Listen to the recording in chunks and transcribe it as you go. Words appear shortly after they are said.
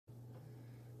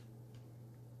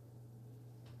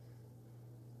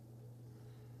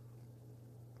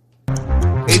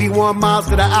81 miles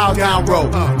to the Algon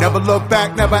Road. Never look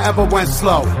back, never ever went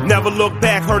slow. Never look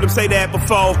back, heard him say that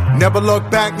before. Never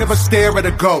look back, never stare at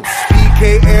a ghost.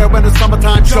 EK air when the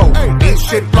summertime show. Ain't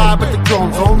shit fly but the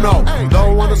drones, oh no.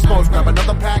 Low on the smoke, grab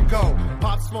another pack, go.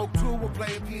 Pop Smoke 2, we're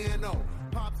playing piano.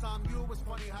 Pops on you, it's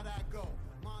funny how that go.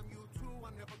 Mom, you too,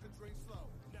 I never could drink slow.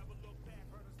 Never look back,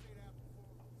 heard her say that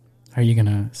before. Are you going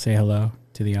to say hello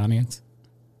to the audience?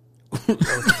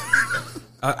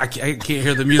 I can't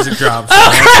hear the music drop, so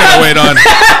I'm gonna wait on.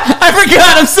 I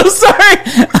forgot. I'm so sorry.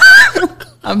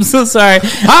 I'm so sorry.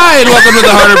 Hi, and welcome to the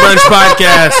Harder Brunch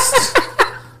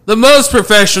Podcast, the most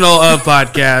professional of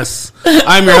podcasts.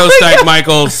 I'm your host, Ike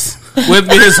Michaels. With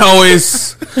me, as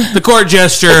always, the court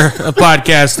gesture of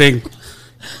podcasting,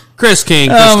 Chris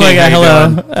King. Oh my God!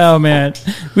 Hello. Oh man,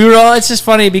 we were all. It's just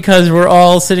funny because we're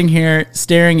all sitting here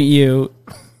staring at you.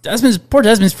 Poor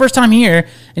Desmond's first time here, and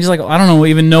he's like, I don't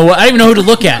even know who to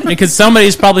look at because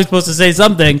somebody's probably supposed to say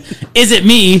something. Is it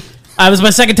me? I was my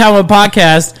second time on a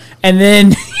podcast, and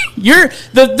then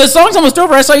the song's almost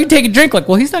over. I saw you take a drink. Like,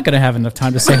 well, he's not going to have enough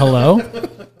time to say hello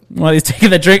while he's taking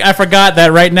the drink. I forgot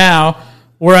that right now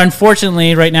we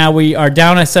are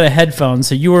down a set of headphones,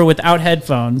 so you were without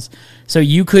headphones. So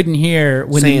you couldn't hear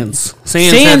when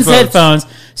Sans headphones.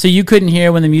 So you couldn't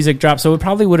hear when the music dropped. So it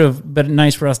probably would have been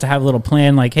nice for us to have a little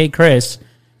plan like, hey, Chris,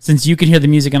 since you can hear the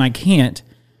music and I can't,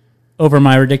 over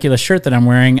my ridiculous shirt that I'm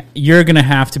wearing, you're going to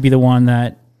have to be the one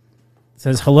that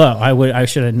says hello. I'm gonna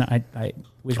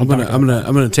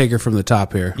take her from the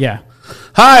top here. Yeah.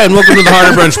 Hi, and welcome to the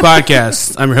Harder Brunch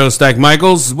Podcast. I'm your host, Ike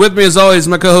Michaels. With me, as always,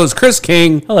 my co-host, Chris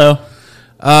King. Hello.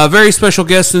 Very special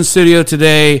guest in studio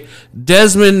today,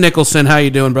 Desmond Nicholson. How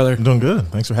you doing, brother? I'm doing good.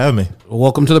 Thanks for having me.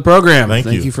 Welcome to the program.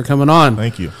 Thank you for coming on.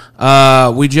 Thank you.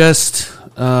 We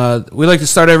like to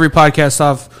start every podcast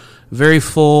off very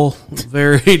full,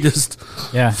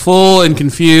 full and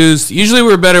confused. Usually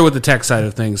we're better with the tech side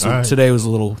of things. So right. Today was a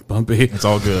little bumpy. It's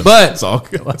all good. But it's all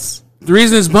good. The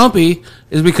reason it's bumpy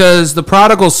is because the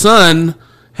prodigal son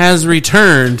has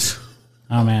returned.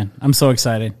 Oh, man. I'm so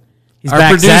excited. He's Our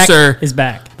back. producer Zach is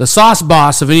back. The sauce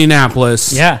boss of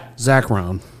Indianapolis. Yeah. Zach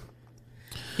Rohn.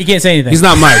 He can't say anything. He's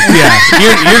not Mike. Yeah.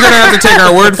 You're going to have to take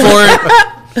our word for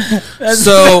it.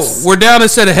 So we're down a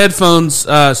set of headphones,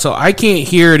 so I can't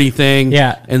hear anything.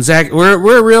 Yeah. And Zach,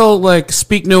 we're a real, like,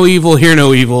 speak no evil, hear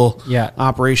no evil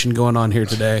operation going on here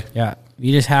today. Yeah.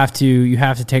 You have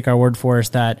to take our word for us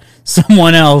that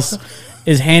someone else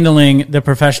is handling the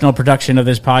professional production of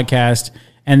this podcast.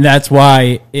 And that's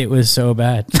why it was so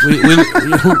bad. We left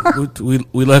it in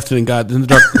we left it in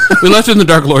the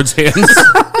Dark Lord's hands.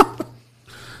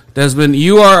 Desmond,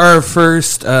 you are our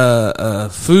first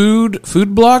food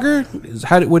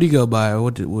blogger. What do you go by?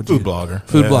 Food blogger.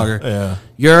 Food blogger. Yeah.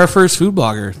 You're our first food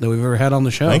blogger that we've ever had on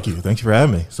the show. Thank you. Thank you for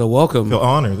having me. So welcome. I feel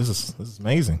honored. This is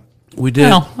amazing. We did.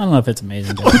 Well, I don't know if it's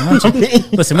amazing.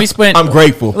 Listen, we spent. I'm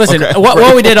grateful. Listen, okay.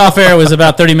 what we did off air was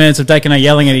about 30 minutes of Dyke and I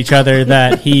yelling at each other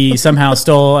that he somehow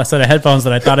stole a set of headphones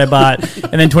that I thought I bought,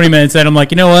 and then 20 minutes in, I'm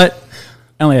like, you know what?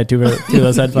 I only had two of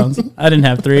those headphones. I didn't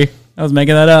have three. I was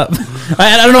making that up.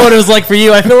 I don't know what it was like for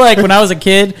you. I feel like when I was a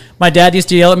kid, my dad used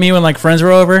to yell at me when like friends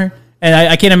were over. And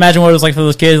I can't imagine what it was like for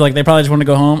those kids. Like, they probably just want to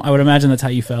go home. I would imagine that's how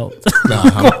you felt.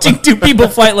 Watching two people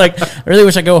fight, like, I really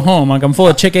wish I go home. Like, I'm full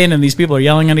of chicken, and these people are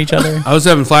yelling at each other. I was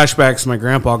having flashbacks to my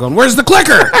grandpa going, where's the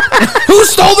clicker? Who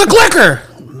stole the clicker?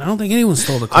 I don't think anyone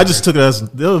stole the clicker. I just took it as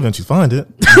they'll eventually find it.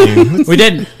 We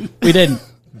didn't.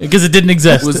 Because it didn't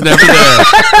exist. It was never there.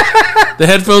 The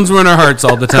headphones were in our hearts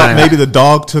all the time. Maybe the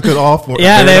dog took it off.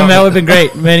 Yeah, that would have been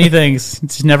great. Many things.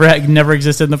 It's never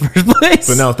existed in the first place.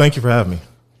 But no, thank you for having me.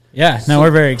 Yeah, no,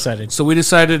 we're very excited. So we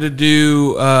decided to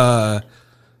do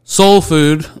soul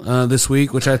food this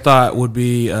week, which I thought would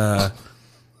be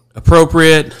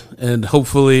appropriate and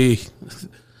hopefully...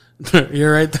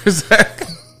 You're right there, Zach.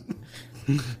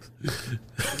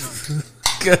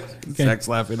 Okay. Zach's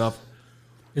laughing off.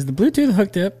 Is the Bluetooth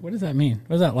hooked up? What does that mean?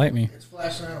 What does that light mean? It's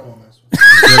flashing out on this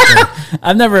one.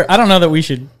 I don't know that we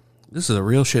should... This is a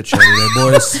real shit show today,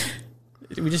 boys.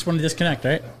 We just want to disconnect,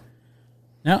 right?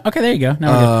 No? Okay, there you go.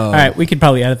 Now we're good. All right, we could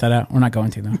probably edit that out. We're not going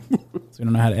to, though. So we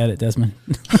don't know how to edit, Desmond.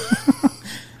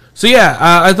 So yeah,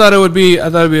 I thought it would be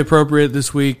appropriate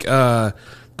this week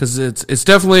because it's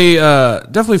definitely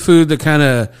food that kind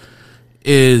of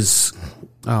is,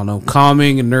 I don't know,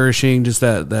 calming and nourishing, just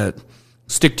that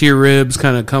stick to your ribs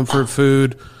kind of comfort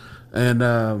food,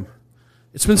 and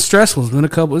it's been stressful.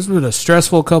 It's been a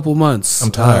stressful couple months. I'm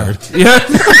tired. Yeah.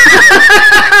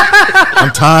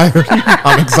 I'm tired.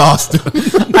 I'm exhausted.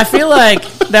 I feel like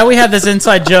that we have this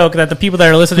inside joke that the people that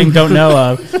are listening don't know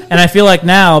of, and I feel like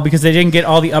now because they didn't get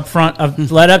all the upfront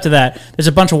of led up to that, there's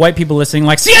a bunch of white people listening.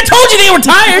 Like, see, I told you they were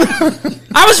tired.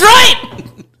 I was right.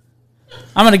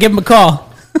 I'm gonna give them a call.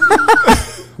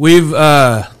 We've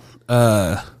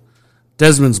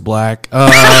Desmond's black.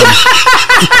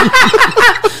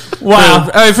 Wow.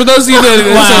 For those of you that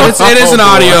it is an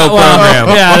audio program.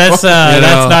 Yeah, that's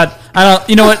not. I don't.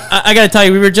 You know what? I got to tell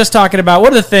you, we were just talking about one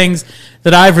of the things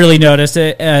that I've really noticed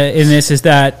in this is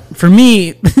that for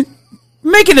me,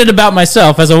 making it about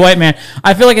myself as a white man,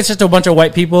 I feel like it's just a bunch of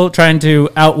white people trying to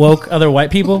out-woke other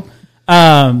white people.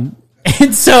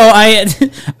 And so I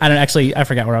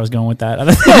forgot where I was going with that.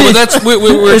 But that's we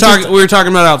were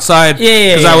talking about outside.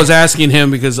 Yeah. I was asking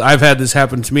him because I've had this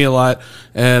happen to me a lot,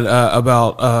 and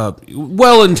about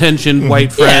well-intentioned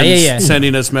white friends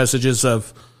sending us messages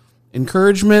of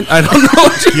encouragement. I don't know.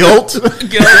 Guilt.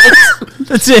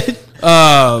 That's it.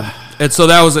 And so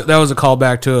that was a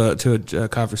callback to a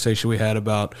conversation we had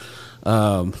about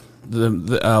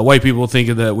the white people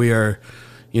thinking that we are,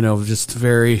 just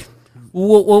very.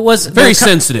 What was very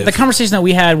sensitive. The conversation that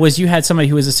we had was you had somebody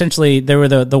who was essentially they were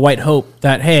the white hope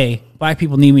that hey, black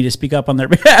people need me to speak up on their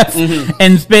behalf,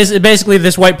 and basically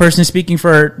this white person speaking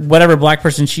for whatever black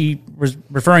person she was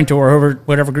referring to or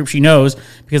whatever group she knows,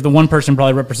 because the one person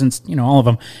probably represents all of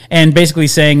them, and basically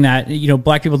saying that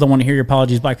black people don't want to hear your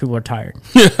apologies, black people are tired.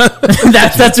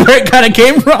 that's where it kind of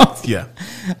came from. Yeah.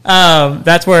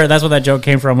 That's where that joke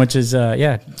came from, which is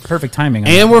perfect timing.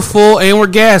 And we're full and we're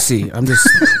gassy. I'm just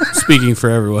speaking for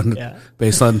everyone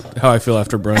based on how I feel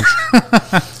after brunch.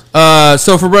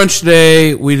 So for brunch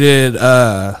today, we did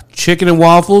chicken and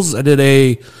waffles. I did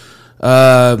a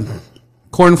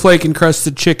cornflake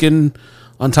encrusted chicken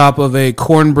on top of a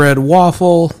cornbread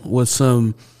waffle with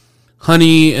some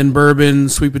honey and bourbon,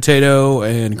 sweet potato,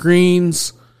 and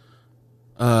greens.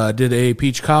 Did a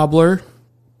peach cobbler.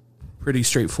 Pretty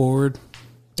straightforward.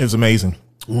 It was amazing.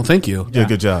 Well, thank you. You did a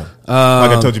good job.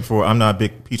 Like I told you before, I'm not a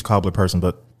big peach cobbler person,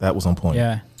 but that was on point.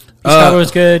 Yeah. Peach cobbler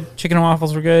was good. Chicken and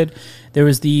waffles were good. There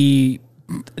was the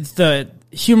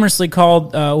humorously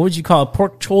called, what would you call it?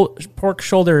 Pork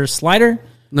shoulder slider?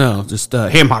 No, just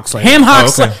ham hock slider. Ham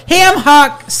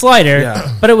hock slider.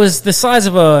 Yeah. But it was the size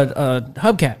of a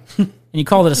hubcap. And you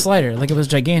called it a slider. Like it was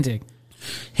gigantic.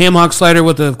 Ham hock slider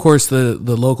with, of course, the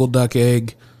local duck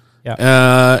egg.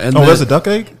 Yeah. And there's a duck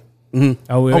egg?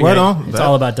 Mm-hmm. Right on. It's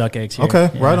all about duck eggs here. Okay,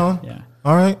 right on. Yeah.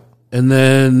 All right. And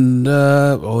then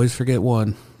always forget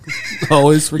one.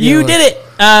 Always forget you one. did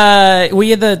it.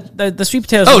 We had the sweet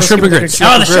potatoes. Oh, shrimp and grits.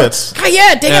 Shrimp and grits. Oh,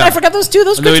 yeah, dang it, I forgot those two.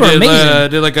 Those grits were amazing.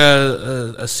 Did like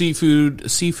a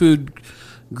seafood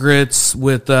grits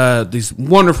with these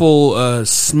wonderful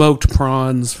smoked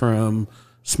prawns from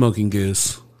Smoking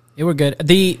Goose. They were good.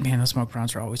 Those smoked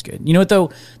prawns are always good. You know what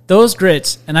though? Those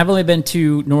grits, and I've only been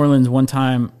to New Orleans one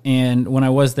time, and when I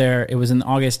was there, it was in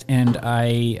August, and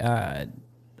I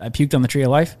puked on the Tree of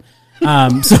Life. So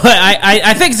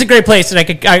I think it's a great place, and I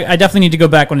definitely need to go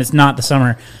back when it's not the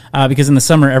summer, because in the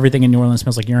summer everything in New Orleans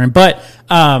smells like urine. But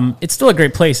it's still a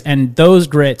great place, and those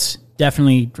grits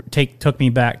definitely took me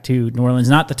back to New Orleans.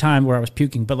 Not the time where I was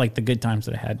puking, but like the good times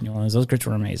that I had in New Orleans. Those grits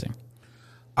were amazing.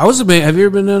 I was amazed. Have you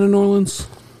ever been down to New Orleans?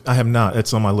 I have not.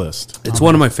 It's on my list. It's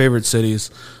one of my favorite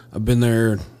cities. I've been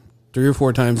there 3 or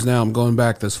 4 times now. I'm going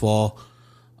back this fall.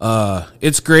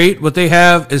 It's great. What they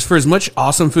have is, for as much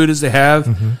awesome food as they have,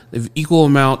 they have equal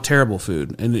amount terrible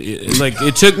food. And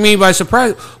it took me by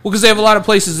surprise. Well, because they have a lot of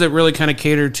places that really kind of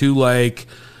cater to like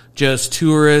just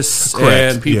tourists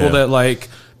and people that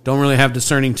don't really have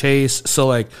discerning taste.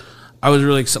 So I was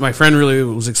really my friend really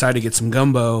was excited to get some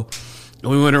gumbo. And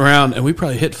we went around, and we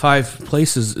probably hit 5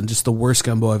 places, and just the worst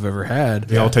gumbo I've ever had.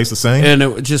 They all taste the same, and it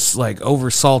was just over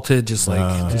salted, just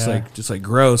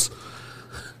gross.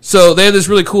 So they had this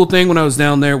really cool thing when I was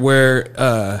down there, where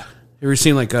you ever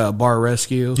seen a Bar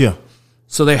Rescue? Yeah.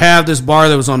 So they have this bar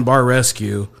that was on Bar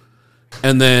Rescue,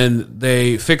 and then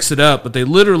they fixed it up, but they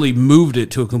literally moved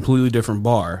it to a completely different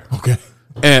bar. Okay.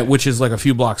 Which is a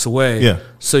few blocks away. Yeah.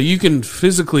 So you can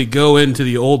physically go into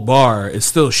the old bar. It's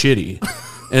still shitty.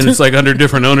 And it's under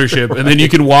different ownership. And then you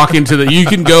can walk you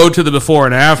can go to the before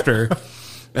and after.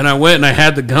 And I went and I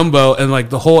had the gumbo, and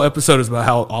the whole episode is about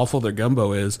how awful their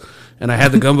gumbo is. And I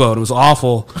had the gumbo, and it was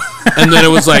awful. And then it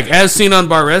was as seen on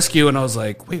Bar Rescue, and I was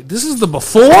like, wait, this is the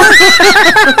before? You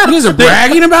guys are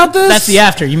bragging about this? That's the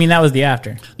after. You mean that was the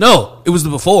after? No, it was the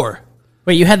before.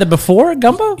 Wait, you had the before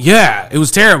gumbo? Yeah, it was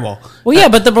terrible. Well, yeah,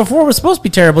 but the before was supposed to be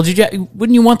terrible.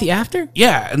 Wouldn't you want the after?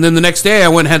 Yeah, and then the next day I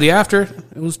went and had the after.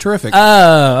 It was terrific.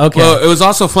 Oh, okay. Well, it was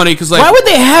also funny because why would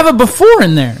they have a before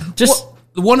in there?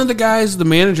 one of the guys, the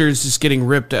manager, is just getting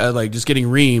ripped, just getting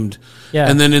reamed. Yeah.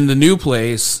 And then in the new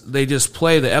place, they just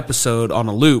play the episode on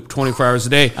a loop 24 hours a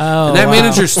day. Oh, and that wow.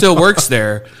 manager still works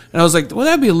there. And I was like, well,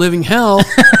 that'd be a living hell.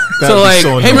 That'd be so hey,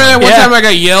 annoying. man, one Yeah. time I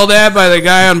got yelled at by the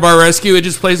guy on Bar Rescue. It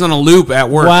just plays on a loop at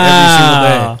work every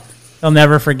single day. I'll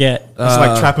never forget. It's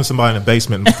like trapping somebody in a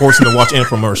basement and forcing them to watch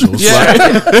infomercials.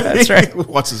 Yeah. That's right.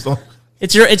 Watch this.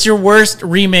 It's your worst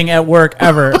reaming at work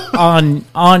ever on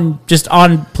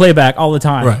playback all the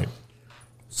time. Right.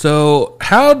 So,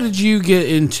 how did you get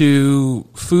into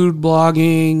food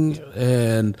blogging,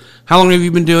 and how long have you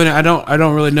been doing it? I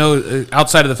don't really know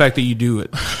outside of the fact that you do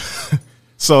it.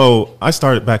 So I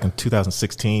started back in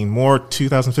 2016, more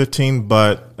 2015,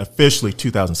 but officially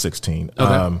 2016.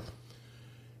 Okay.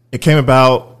 It came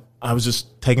about. I was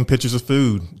just taking pictures of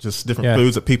food, just different Yeah.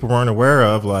 foods that people weren't aware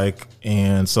of,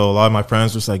 and so a lot of my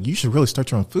friends was like, "You should really start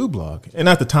your own food blog." And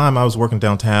at the time, I was working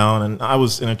downtown, and I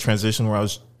was in a transition where I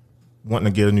was wanting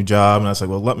to get a new job, and I was like,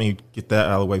 "Well, let me get that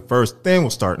out of the way first, then we'll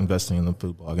start investing in the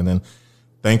food blog." And then,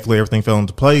 thankfully, everything fell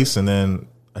into place, and then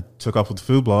I took off with the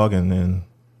food blog, and then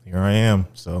here I am.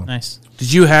 So Nice.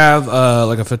 Did you have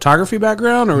a photography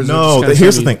background, or was it no, just kinda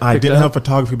here's the something thing: I you picked didn't up? have a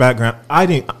photography background. I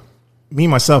didn't. Me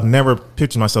myself never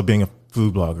pictured myself being a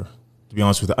food blogger. To be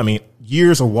honest with you, I mean,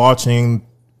 years of watching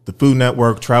the Food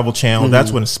Network, Travel Channel.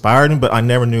 That's what inspired me. But I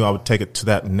never knew I would take it to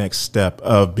that next step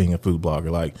of being a food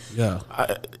blogger.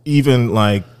 Even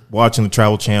watching the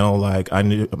Travel Channel. I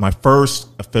knew my first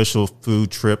official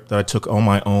food trip that I took on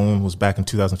my own was back in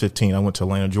 2015. I went to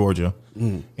Atlanta, Georgia,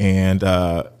 and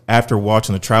after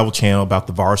watching the Travel Channel about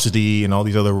the Varsity and all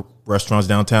these other restaurants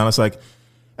downtown, it's like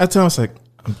at the time I was like,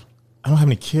 I don't have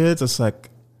any kids. It's like,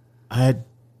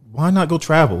 why not go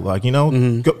travel? Go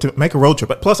to make a road trip.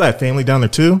 But plus, I had family down there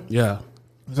too. Yeah.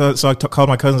 So I called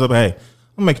my cousins up. Hey, I'm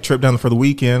gonna make a trip down there for the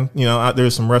weekend.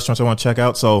 There's some restaurants I want to check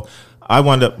out. So I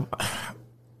wound up.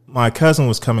 My cousin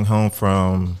was coming home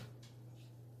from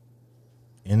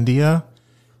India,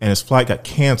 and his flight got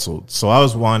canceled. So I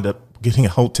wound up getting a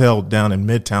hotel down in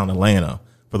Midtown Atlanta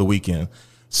for the weekend.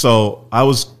 So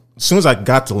as soon as I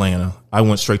got to Atlanta, I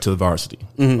went straight to the Varsity.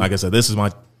 Like I said, this is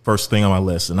my first thing on my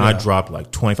list, and I dropped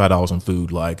like $25 on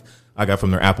food. Like I got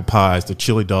from their apple pies, the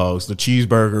chili dogs, the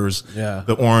cheeseburgers,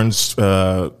 the orange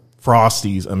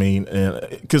Frosties. I mean,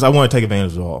 because I want to take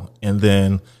advantage of it all. And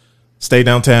then stayed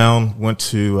downtown, went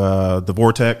to the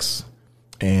Vortex,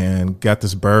 and got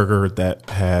this burger that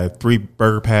had 3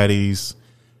 burger patties,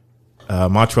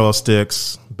 mozzarella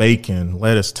sticks, bacon,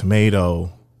 lettuce,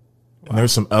 tomato, and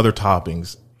there's some other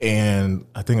toppings. And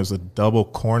I think it was a double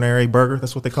coronary burger.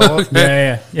 That's what they call it.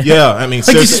 Yeah. I mean,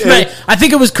 Like you seriously, I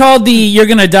think it was called the "You're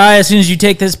gonna die as soon as you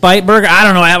take this bite" burger. I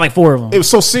don't know. I had like 4 of them. it was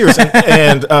so serious.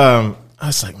 And I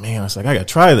was like, man, I got to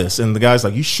try this. And the guy's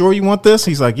like, you sure you want this?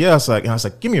 He's like, yeah. And I was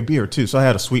like, give me a beer too. So I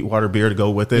had a Sweetwater beer to go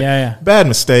with it. Yeah. Bad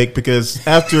mistake, because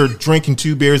after drinking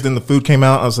 2 beers, then the food came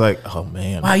out. I was like, oh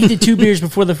man. Wow, you did 2 beers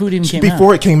before the food even came out.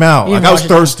 Before it came out. You Like didn't I was wash it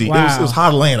down? thirsty. Wow. It was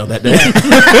hot Atlanta that day.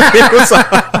 It was,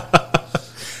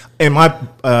 and my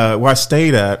where I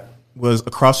stayed at was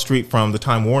across the street from the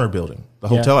Time Warner building, the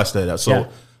hotel I stayed at. So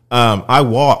I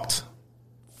walked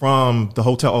from the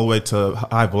hotel all the way to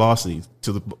High Velocity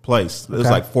to the place. It was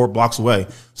like 4 blocks away.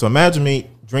 So imagine me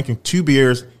drinking 2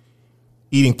 beers,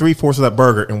 eating 3/4 of that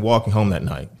burger, and walking home that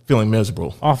night, feeling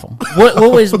miserable. Awful.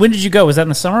 When did you go? Was that in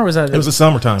the summer? Or was that? It was the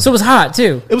summertime. So it was hot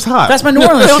too. It was hot. That's my New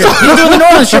Orleans trip. He's doing the New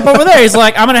Orleans trip over there. He's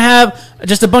like, I'm gonna have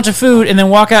just a bunch of food and then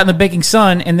walk out in the baking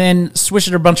sun and then swish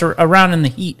it around in the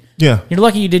heat. Yeah. You're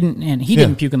lucky you didn't. And he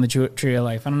didn't puke in the tree of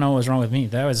life. I don't know what was wrong with me.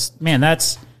 That's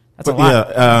a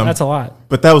lot. That's a lot.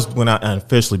 But that was when I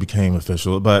officially became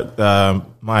official. But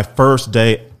my first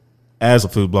day as a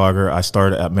food blogger, I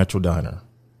started at Metro Diner.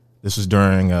 This was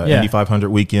during Indy 500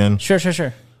 weekend. Sure.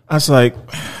 I was like,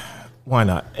 why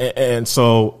not? And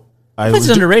so I That place is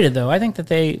underrated, though. I think that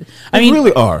they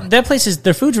really are. That place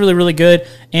their food's really, really good.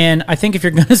 And I think if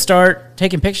you're going to start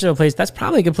taking pictures of a place, that's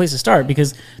probably a good place to start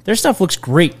because their stuff looks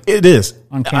great. It is.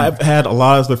 On camera. I've had a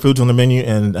lot of their foods on the menu,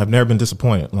 and I've never been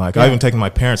disappointed. Like I even taken my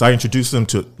parents. I introduced them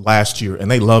to it last year,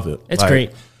 and they love it. It's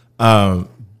great.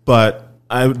 But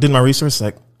I did my research.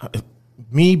 Like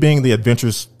me being the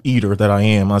adventurous eater that I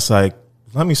am, I was like,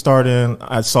 let me start in.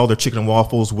 I saw their chicken and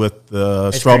waffles with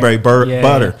the strawberry butter.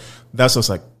 Yeah. That's just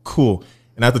like cool.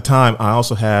 And at the time, I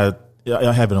also had.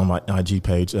 I have it on my IG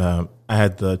page. I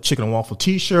had the chicken and waffle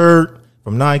T-shirt,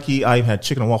 from Nike. I even had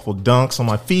chicken and waffle dunks on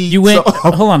my feet. You went. So-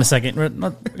 Hold on a second. We're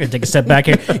gonna take a step back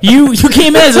here. You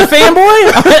came in as a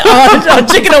fanboy on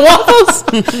chicken and waffles.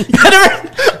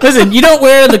 Listen, you don't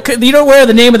wear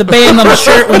the name of the band on the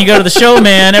shirt when you go to the show,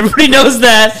 man. Everybody knows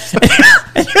that.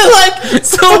 And you're like,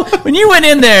 so when you went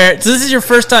in there, so this is your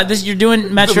first time. You're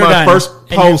doing Metro My Diner. first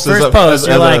And your post First is a- post. as-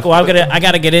 You're as like, a- well, I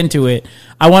got to get into it.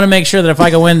 I want to make sure that if I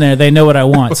go in there, they know what I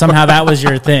want. Somehow that was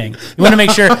your thing. You want to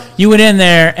make sure you went in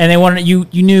there and they wanted you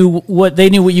knew what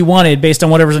you wanted based on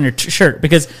whatever's on your shirt,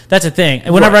 because that's a thing.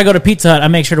 And whenever I go to Pizza Hut, I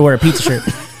make sure to wear a pizza shirt.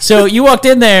 So you walked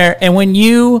in there, and when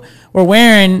you were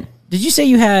wearing, did you say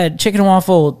you had chicken and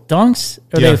waffle dunks?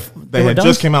 Or Yeah, they they were had dunks?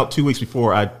 just came out 2 weeks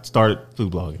before I started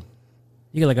food blogging.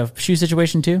 You got like a shoe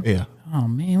situation too? Yeah. Oh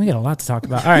man, we got a lot to talk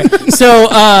about. All right,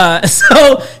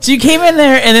 so you came in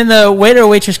there, and then the waiter or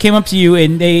waitress came up to you,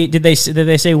 and did they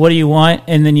say, what do you want?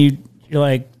 And then you're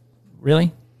like,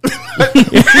 really?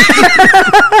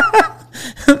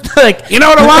 Like, you know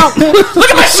what I want? Look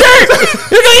at my shirt.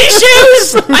 Look at these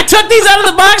shoes. I took these out of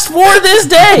the box for this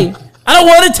day. I don't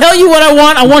want to tell you what I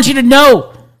want. I want you to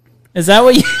know. Is that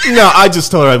what you? No, I just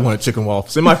told her I wanted chicken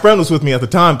waffles. And my friend was with me at the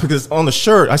time because on the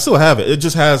shirt, I still have it. It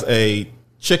just has a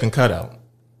chicken cutout.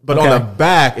 But on Okay. the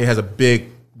back, it has a big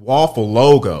waffle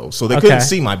logo. So they Okay. couldn't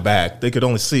see my back. They could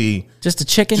only see Just a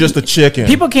chicken? just the chicken.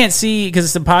 People can't see because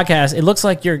it's a podcast. It looks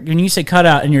like when you say cut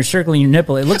out and you're circling your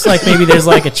nipple, it looks like maybe there's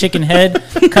like a chicken head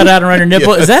cut out around your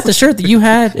nipple. Yes. Is that the shirt that you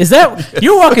had? Is that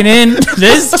you're walking in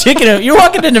this chicken? You're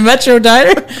walking into Metro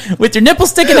Diner with your nipple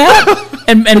sticking out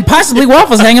and possibly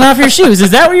waffles hanging off your shoes.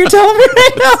 Is that what you're telling me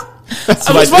right now?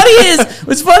 What's funny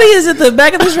is at the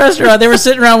back of this restaurant they were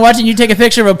sitting around watching you take a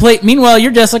picture of a plate. Meanwhile,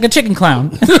 you're dressed like a chicken clown.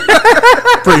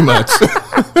 pretty much.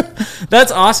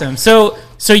 That's awesome. So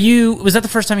was that the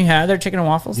first time you had their chicken and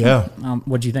waffles? Yeah.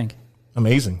 What'd you think?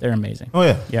 Amazing. They're amazing. Oh,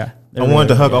 yeah. Yeah. I wanted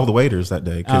to hug all the waiters that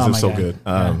day because Oh, it was my so God. good.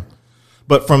 Yeah.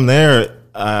 But from there,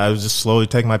 I was just slowly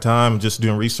taking my time, just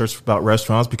doing research about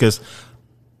restaurants because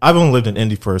I've only lived in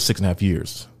Indy for 6.5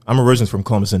 years. I'm originally from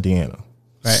Columbus, Indiana.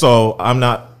 Right. So I'm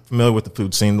not familiar with the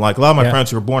food scene. Like a lot of my Yeah.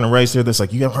 friends who were born and raised here, they're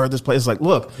like, you haven't heard this place? It's like,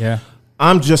 look, Yeah.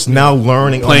 I'm just now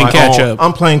learning Playing on my catch own. up.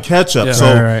 I'm playing catch up. Yeah.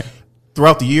 So Right.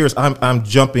 throughout the years, I'm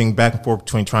jumping back and forth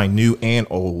between trying new and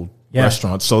old Yeah.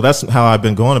 restaurants. So that's how I've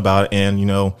been going about it. And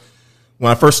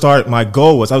when I first started, my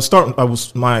goal was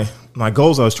my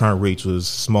goals I was trying to reach was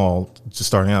small, just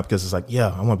starting out because it's like, yeah,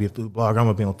 I want to be a food blogger. I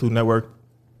want to be on Food Network.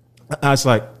 I was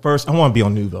like, first, I want to be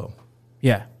on Nuvo.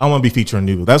 Yeah. I want to be featured on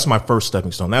Nuvo. That's my first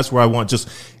stepping stone. That's where I want to just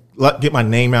get my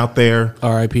name out there.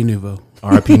 R.I.P. Nuvo.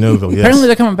 R.I.P. Nuvo. Yes. Apparently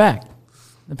they're coming back.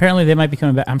 Apparently they might be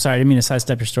coming back. I'm sorry, I didn't mean to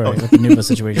sidestep your story with the Nuvo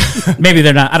situation. Maybe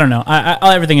they're not. I don't know.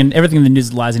 Everything in the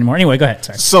news lies anymore. Anyway, go ahead.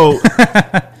 Sorry. So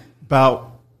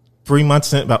about 4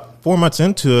 months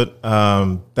into it,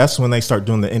 that's when they start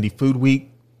doing the Indie Food Week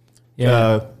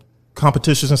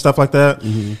competitions and stuff like that.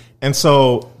 Mm-hmm. And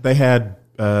so they had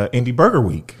Indie Burger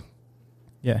Week.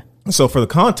 Yeah. So for the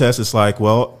contest, it's like,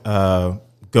 well,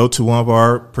 go to one of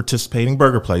our participating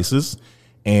burger places,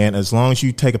 and as long as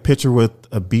you take a picture with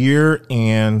a beer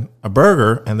and a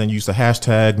burger, and then use the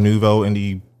hashtag Nuvo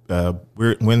Indie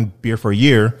win beer for a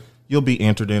year, you'll be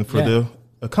entered in for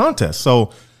the contest.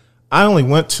 So I only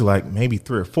went to like maybe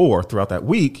 3 or 4 throughout that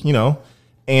week,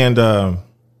 and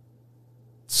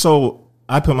so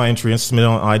I put my entry in, submitted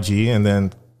on IG, and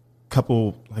then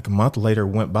a month later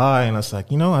went by, and I was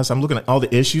like, as I'm looking at all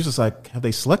the issues, it's like, have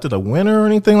they selected a winner or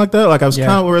anything like that? Like I was kind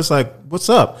of where it's like, what's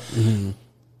up? Mm-hmm.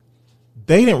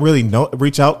 They didn't really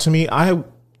reach out to me. I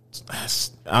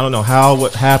don't know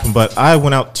what happened, but I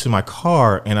went out to my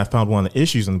car and I found one of the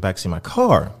issues in the backseat of my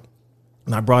car,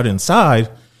 and I brought it inside,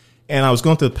 and I was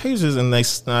going through the pages, and they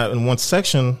in one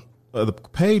section of the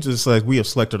page it's like, we have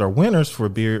selected our winners for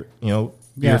beer,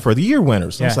 beer for the year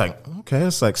winners. Yeah. I was like, okay,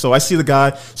 it's like, so I see the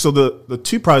guy. So the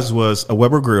 2 prizes was a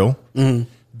Weber grill. Mm-hmm.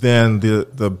 Then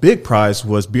the big prize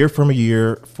was beer from a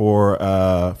year from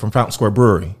Fountain Square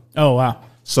Brewery. Oh wow.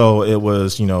 So it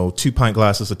was 2 pint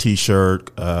glasses, a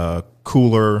T-shirt,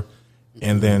 cooler,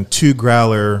 and then 2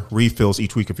 growler refills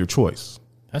each week of your choice.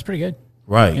 That's pretty good.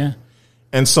 Right. Yeah.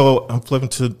 And so I'm flipping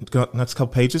to the next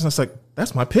couple pages, and it's like,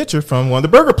 that's my picture from one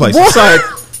of the burger places. It's like,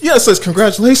 yeah, it says,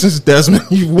 congratulations, Desmond,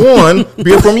 you won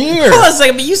beer from a year. Hold on a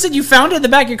second, but you said you found it in the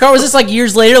back of your car. Was this like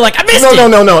years later? Like, I missed it.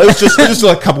 No. It was just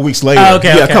like a couple weeks later. Oh,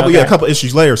 okay, a couple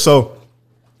issues later. So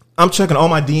I'm checking all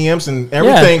my DMs and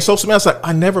everything. Yeah. Social media, it's like,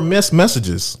 I never miss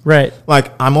messages. Right.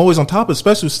 Like, I'm always on top of it,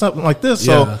 especially with something like this.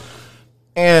 Yeah.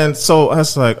 So I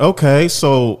was like, okay,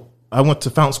 so I went to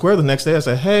Fountain Square the next day. I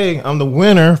said, hey, I'm the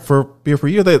winner for beer for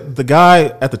a year. The guy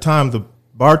at the time, the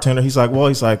bartender, he's like,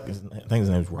 I think his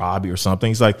name's Robbie or something.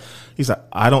 He's like,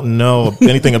 I don't know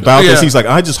anything about this. He's like,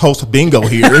 I just host a bingo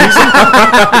here.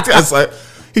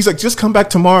 He's like, just come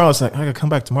back tomorrow. I was like, I gotta come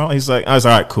back tomorrow. I was all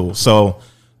right, cool. So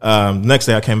next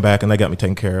day I came back and they got me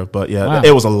taken care of. But yeah,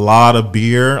 it was a lot of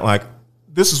beer. Like,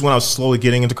 this is when I was slowly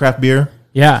getting into craft beer.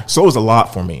 Yeah. So it was a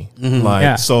lot for me.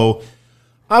 So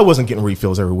I wasn't getting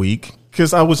refills every week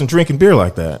because I wasn't drinking beer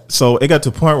like that. So it got to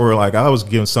a point where like I was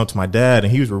giving some to my dad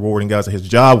and he was rewarding guys at his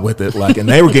job with it. Like, and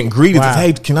they were getting greedy. Wow.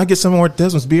 Hey, can I get some more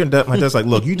Desmond's beer? And my dad's like,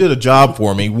 look, you did a job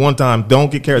for me one time.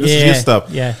 Don't get carried. This is his stuff.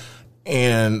 Yeah.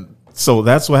 And so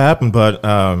that's what happened. But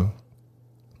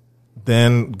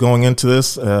then going into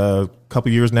this, a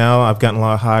couple years now, I've gotten a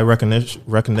lot of high recognition.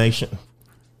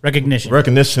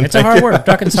 It's a hard word.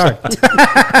 Talking's hard.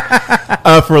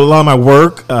 For a lot of my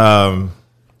work, I've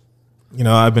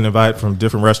been invited from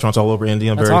different restaurants all over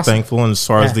India. I'm very thankful. And as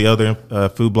far as the other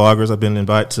food bloggers, I've been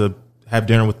invited to have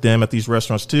dinner with them at these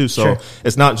restaurants too. So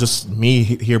it's not just me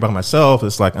here by myself.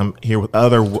 It's like I'm here with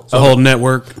other whole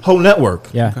network.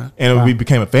 Yeah. Okay. And we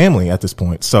became a family at this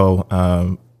point. So,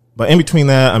 but in between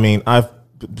that, I mean,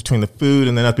 between the food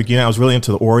and then at the beginning, I was really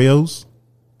into the Oreos.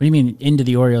 What do you mean into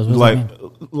the Oreos?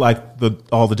 What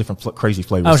all the different crazy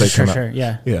flavors. Oh, sure.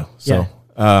 Yeah. Yeah. So,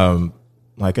 I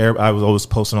was always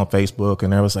posting on Facebook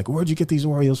and everyone's like, where'd you get these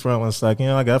Oreos from? And it's like,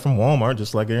 I got it from Walmart,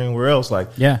 just like anywhere else.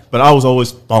 But I was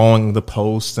always following the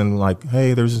posts and like,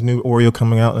 hey, there's this new Oreo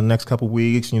coming out in the next couple of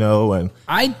weeks, and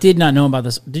I did not know about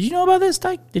this. Did you know about this,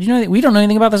 Tyke? Did you know? We don't know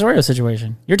anything about this Oreo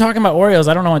situation. You're talking about Oreos.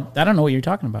 I don't know what you're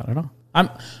talking about at all.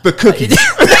 The cookies.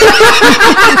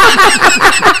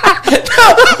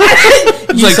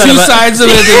 It's like two sides of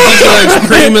it. There's like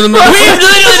cream in the middle. We've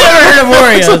literally never heard of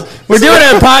Oreos. We're doing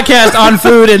a podcast on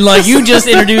food, and like you just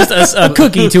introduced a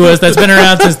cookie to us that's been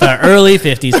around since the early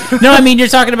 50s. No, I mean you're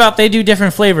talking about they do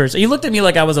different flavors. You looked at me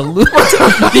like I was a loser.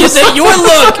 You said your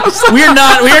look. We are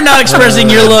not expressing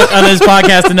your look on this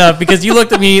podcast enough because you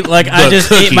looked at me like I just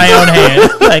ate my own hand,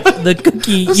 like the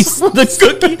cookie, the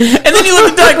cookie, and then you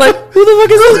looked at Doug like, who the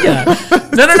fuck is this guy?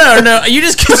 No. You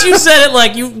just because you said it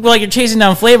like you're chasing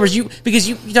down flavors. Because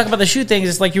you talk about the shoe things.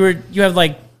 It's like you have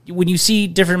like. When you see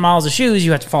different models of shoes,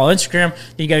 you have to follow Instagram.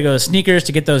 Then you got to go to sneakers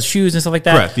to get those shoes and stuff like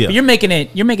that. Correct, yeah. But you're making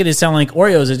it sound like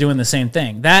Oreos is doing the same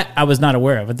thing. That I was not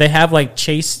aware of. But they have like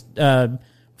chase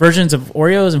versions of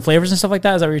Oreos and flavors and stuff like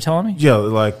that. Is that what you're telling me? Yeah,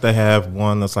 like they have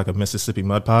one that's like a Mississippi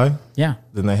mud pie. Yeah.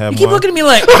 Then they have. You keep looking at me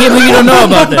like you don't know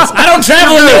about this. I don't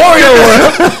travel in the Oreo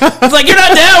world. It's like you're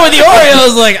not down with the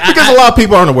Oreos. Like because a lot of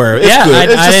people aren't aware. It's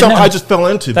good. It's just something I just fell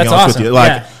into. To That's be honest awesome. with you,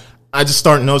 I just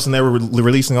started noticing they were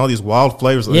releasing all these wild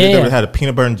flavors. They had a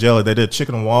peanut butter and jelly. They did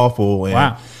chicken and waffle.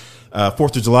 And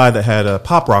 4th of July, they had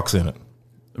Pop Rocks in it.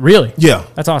 Really? Yeah.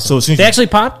 That's awesome. So they actually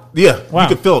pop? Yeah. Wow. You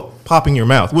could feel it popping in your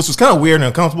mouth, which was kind of weird and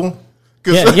uncomfortable.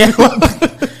 Yeah.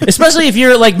 Especially if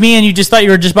you're like me and you just thought you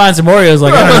were just buying some Oreos.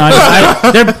 Like,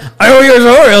 I don't know. Oreos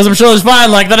are Oreos. I'm sure it's fine.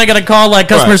 Like, then I got to call like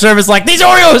customer service. Like, these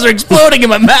Oreos are exploding in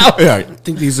my mouth. Yeah. I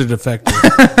think these are defective.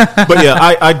 But yeah,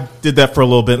 I did that for a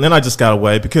little bit. And then I just got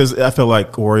away because I felt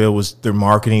like Oreo was their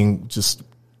marketing just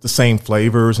the same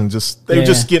flavors and they were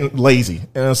just getting lazy.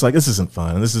 And it's like, this isn't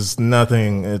fun. This is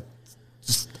nothing.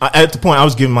 At the point, I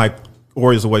was giving my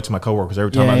Oreos away to my coworkers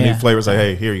every time I need flavors. Like,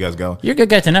 hey, here you guys go. You're a good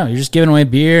guy to know. You're just giving away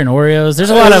beer and Oreos. There's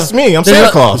a lot of. It's me. I'm Santa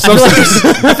Claus.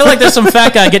 I feel like there's some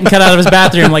fat guy getting cut out of his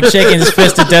bathroom, like shaking his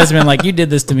fist at Desmond, like you did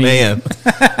this to me, man.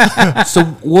 So,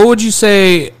 what would you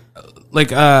say?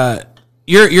 Like,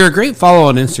 you're a great follow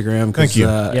on Instagram. Thank you.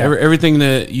 Everything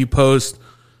that you post.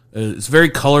 It's very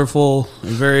colorful.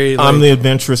 Very. I'm the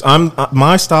adventurous.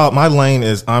 My style. My lane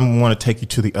is I want to take you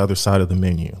to the other side of the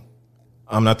menu.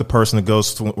 I'm not the person that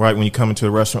goes to, right when you come into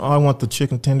a restaurant. Oh, I want the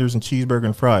chicken tenders and cheeseburger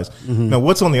and fries. Mm-hmm. Now,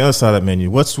 what's on the other side of that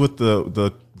menu? What's with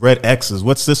the red X's?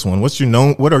 What's this one? What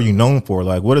are you known for?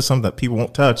 Like, what is something that people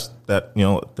won't touch that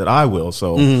that I will?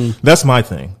 So that's my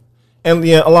thing. And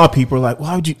yeah, a lot of people are like,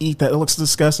 "Why would you eat that? It looks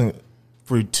disgusting."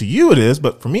 To you it is,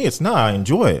 but for me it's not. I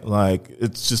enjoy it. Like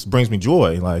it just brings me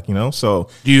joy. Like So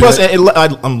plus,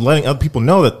 I'm letting other people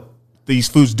know that these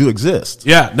foods do exist.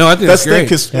 Yeah, no, I think that's great.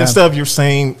 Because instead of you're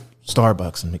saying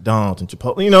Starbucks and McDonald's and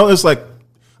Chipotle, it's like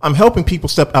I'm helping people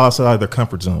step outside of their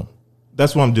comfort zone.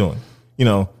 That's what I'm doing.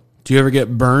 Do you ever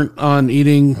get burnt on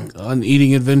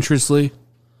eating adventurously?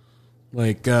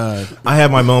 Like I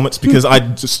have my moments because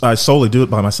I solely do it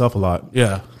by myself a lot.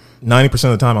 Yeah, 90% of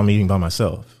the time I'm eating by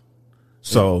myself.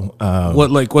 So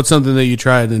what's something that you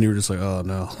tried and you were just like, oh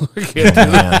no, I can't do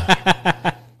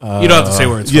that. You don't have to say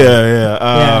where it's from.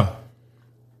 Yeah.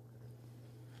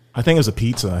 I think it was a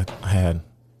pizza I had.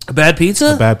 A bad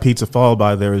pizza? A bad pizza followed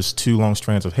by there is 2 long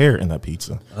strands of hair in that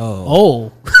pizza.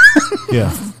 Oh.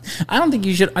 Yeah. I don't think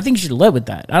you should. I think you should live with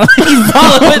that. I don't think you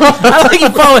follow it. I don't think you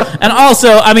follow it. And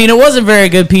also, I mean, it wasn't very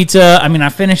good pizza. I mean, I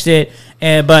finished it,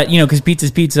 but because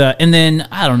pizza's pizza. And then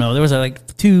I don't know. There was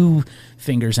like 2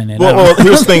 fingers in it. Well,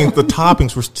 here's the thing: the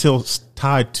toppings were still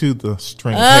tied to the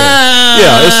string of hair.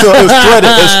 Yeah, it was threaded.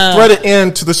 It's threaded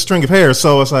into the string of hair.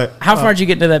 So it's like, how far did you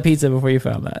get into that pizza before you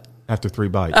found that? After 3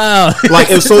 bites. Oh, like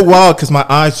it was so wild because my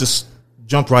eyes just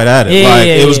jumped right at it.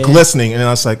 It was glistening, and I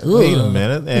was like, wait a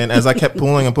minute. And as I kept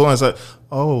pulling and pulling, I was like,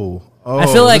 oh. I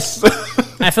feel like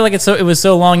it was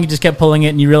so long you just kept pulling it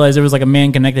and you realized there was like a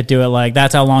man connected to it. Like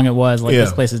that's how long it was. Like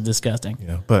this place is disgusting.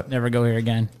 Yeah, but never go here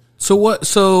again. So what?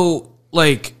 So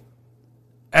like,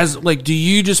 do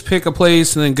you just pick a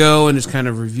place and then go and just kind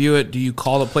of review it? Do you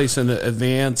call the place in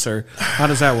advance, or how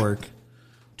does that work?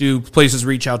 Do places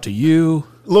reach out to you?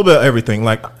 A little bit of everything.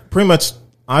 Like pretty much,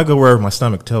 I go wherever my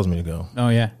stomach tells me to go. Oh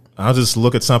yeah. I'll just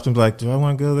look at something like, do I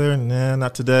want to go there? Nah,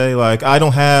 not today. Like I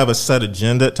don't have a set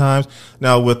agenda at times.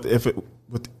 Now with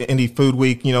Indie Food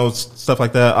Week, stuff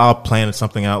like that, I'll plan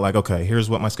something out. Like, okay, here's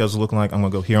what my schedule's looking like. I'm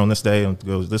gonna go here on this day and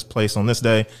go to this place on this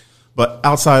day. But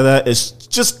outside of that, it's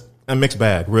just a mixed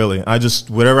bag, really. I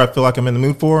just whatever I feel like I'm in the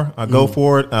mood for, I go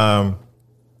for it. And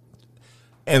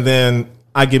then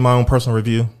I give my own personal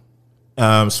review.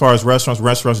 As far as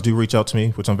restaurants do reach out to me,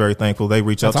 which I'm very thankful. They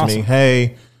reach out to me.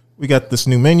 Hey, we got this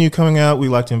new menu coming out. We'd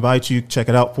like to invite you. Check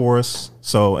it out for us.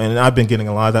 So, and I've been getting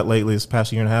a lot of that lately this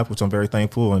past year and a half, which I'm very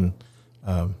thankful. And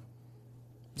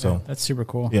that's super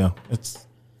cool. Yeah,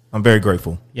 I'm very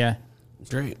grateful. Yeah.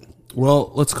 Great.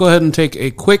 Well, let's go ahead and take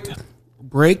a quick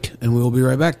break, and we will be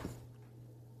right back.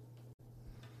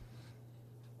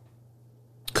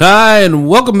 Hi, and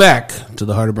welcome back to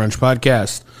the Heart of Brunch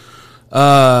podcast.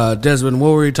 Desmond, what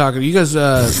were you talking? You guys,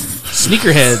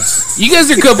 sneakerheads. You guys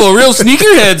are a couple of real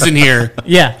sneakerheads in here.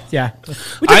 Yeah.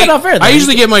 We took it off air, though. I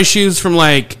usually get my shoes from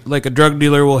like a drug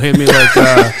dealer will hand me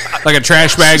like a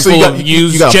trash bag full of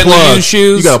used, gently used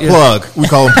shoes. You got a plug. We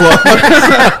call them plug.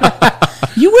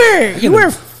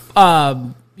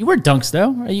 You wear dunks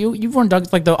though. You've worn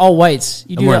dunks like the all whites.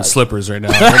 I'm wearing slippers right now.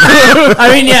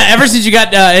 I mean, yeah. Ever since you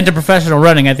got into professional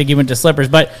running, I think you went to slippers.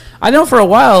 But I know for a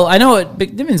while, at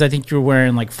Big Dimmons, I think you were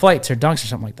wearing like flights or dunks or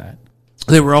something like that.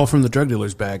 They were all from the drug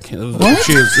dealer's bag. Those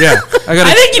shoes. Yeah.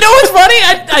 I think, what's funny?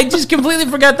 I just completely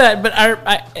forgot that. But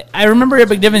I remember at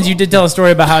Big Dimmons, you did tell a story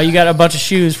about how you got a bunch of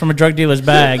shoes from a drug dealer's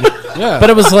bag. Yeah.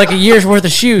 But it was like a year's worth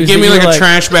of shoes. You gave me like a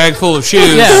trash bag full of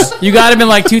shoes. Yeah. You got them in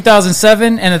like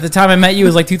 2007. And at the time I met you, it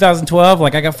was like 2012.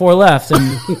 Like I got 4 left.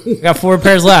 And I got 4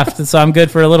 pairs left. And so I'm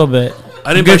good for a little bit.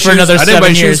 I didn't buy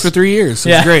shoes for 3 years. So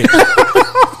yeah. It was great.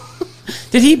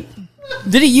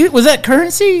 Did he use, was that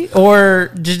currency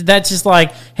or that's just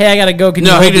like, hey, I gotta go?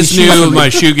 No, he just knew my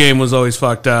shoe game was always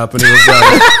fucked up, and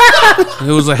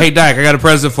he was like, hey, Dyke, I got a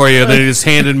present for you. And then he just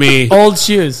handed me old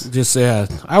shoes. Just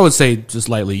I would say just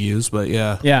lightly used, but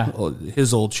yeah,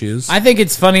 his old shoes. I think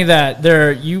it's funny that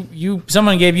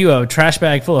someone gave you a trash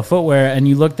bag full of footwear, and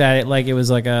you looked at it like it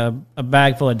was like a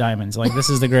bag full of diamonds. Like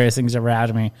this is the greatest thing that's ever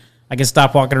happened to me. I can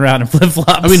stop walking around in flip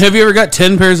flops. I mean, have you ever got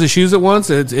 10 pairs of shoes at once?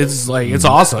 It's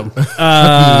awesome.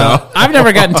 No. I've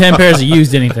never gotten 10 pairs of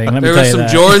used anything. Let me tell you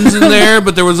that. There were some Jordans in there,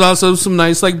 but there was also some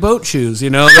nice like boat shoes.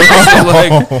 There's a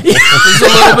little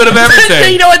bit of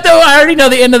everything. You know what though? I already know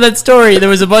the end of that story. There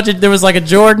was like a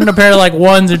Jordan, a pair of like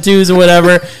 1s or 2s or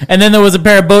whatever, and then there was a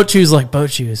pair of boat shoes. Like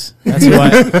boat shoes. That's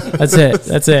what.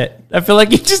 That's it. I feel like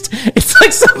it's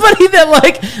like somebody that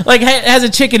like has a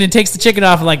chicken and takes the chicken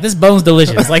off and like, this bone's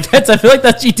delicious. Like I feel like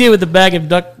that's what you do with the bag of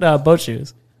boat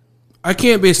shoes. I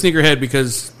can't be a sneakerhead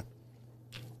because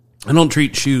I don't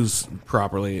treat shoes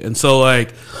properly. And so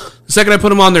like the second I put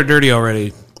them on, they're dirty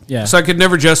already. Yeah. So I could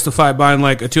never justify buying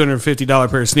like a $250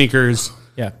 pair of sneakers.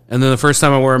 Yeah. And then the first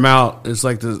time I wear them out, it's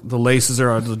like the laces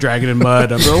are dragging in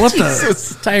mud. I'm like, what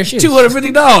the? Tie your shoes.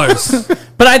 $250.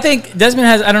 But I think Desmond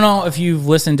has, I don't know if you've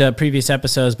listened to previous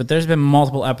episodes, but there's been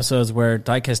multiple episodes where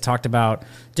Dyke has talked about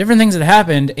different things that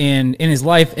happened in his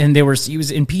life, and he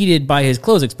was impeded by his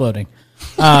clothes exploding.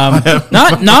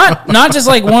 Not just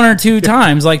like 1 or 2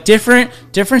 times, like different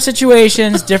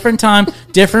situations, different time,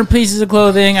 different pieces of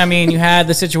clothing. I mean, you had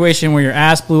the situation where your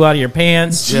ass blew out of your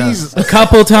pants. Jesus. A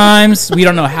couple times. We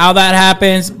don't know how that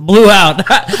happens. Blew out.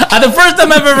 The first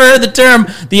time I've ever heard the term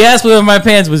 "the ass blew out of my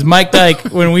pants" was Mike Dyke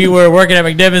when we were working at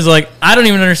McDivitt's. Like, I don't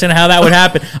even understand how that would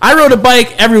happen. I rode a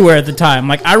bike everywhere at the time.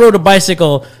 Like, I rode a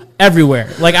bicycle everywhere.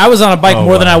 Like, I was on a bike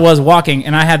more than I was walking,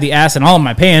 and I had the ass in all of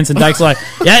my pants, and Dyke's like,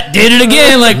 yeah, did it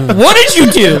again. Like, what did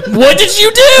you do? What did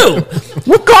you do?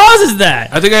 What causes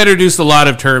that? I think I introduced a lot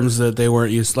of terms that they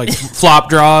weren't used, like flop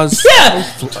draws. Yeah.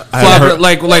 Flop,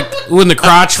 like when the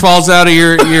crotch falls out of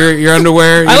your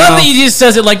underwear. I love that he just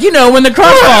says it like, when the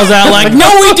crotch falls out. Like, no,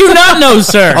 we do not know,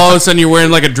 sir. All of a sudden you're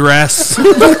wearing like a dress. No,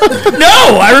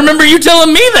 I remember you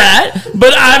telling me that,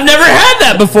 but I've never had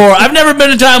that before. I've never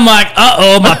been a time like,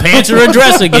 my pants are a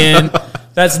dress again.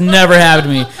 That's never happened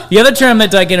to me. The other term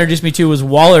that Dyke introduced me to was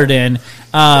wallered-in.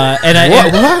 Let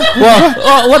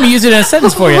me use it in a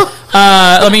sentence for you.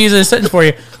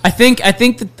 I think,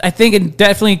 and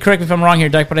definitely correct me if I'm wrong here,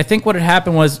 Dyke, but I think what had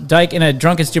happened was Dyke in a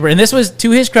drunken stupor, and this was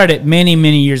to his credit many,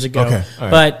 many years ago. Okay, all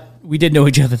right. But we did know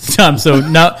each other at the time, so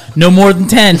no more than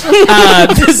 10.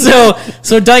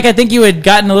 So Dyke, I think you had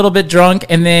gotten a little bit drunk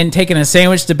and then taken a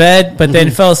sandwich to bed, but then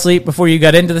fell asleep before you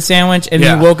got into the sandwich, and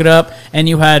then you woke it up, and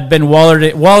you had been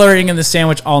wallering in the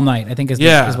sandwich all night, I think is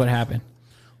what happened.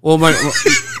 Well, my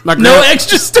no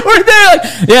extra story there. Like,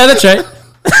 yeah, that's right.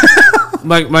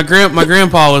 my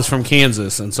grandpa was from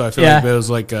Kansas, and so I feel like it was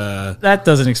like that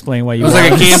doesn't explain why you. It was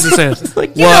like a Kansas sandwich.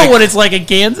 Like you know what it's like in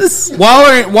Kansas.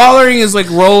 Wallering is like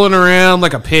rolling around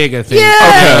like a pig. I think.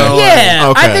 Yeah.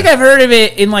 Okay. I think I've heard of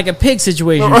it in like a pig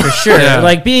situation for sure. Yeah.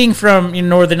 Like being from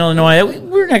northern Illinois,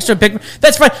 we're next to a pig.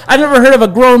 That's fine. I've never heard of a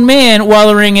grown man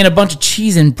wallering in a bunch of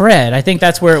cheese and bread. I think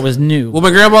that's where it was new. Well,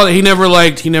 my grandpa he never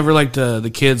liked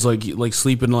the kids like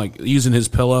sleeping like using his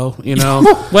pillow.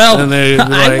 Well, and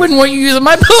I wouldn't want you using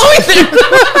my pillow either.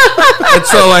 And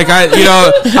so like that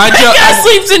guy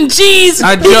sleeps in cheese. He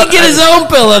can get his own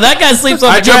pillow. That guy sleeps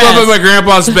on the grass. I jump up in my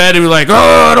grandpa's bed and be like,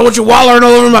 I don't want you wallering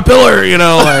all over my pillow.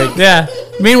 Like yeah.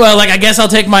 Meanwhile, like I guess I'll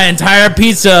take my entire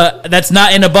pizza that's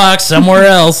not in a box somewhere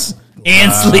else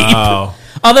and sleep.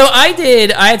 Although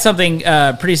I had something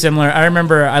pretty similar. I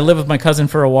remember I lived with my cousin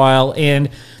for a while, and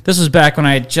this was back when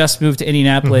I had just moved to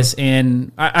Indianapolis,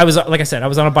 and I was, like I said, I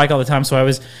was on a bike all the time, so I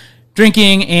was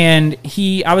drinking, and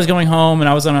I was going home, and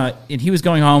he was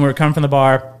going home. We were coming from the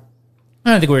bar.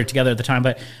 I don't think we were together at the time,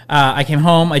 but I came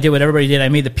home. I did what everybody did. I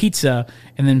made the pizza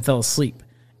and then fell asleep.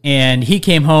 And he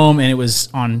came home, and it was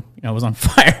on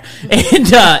fire.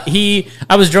 And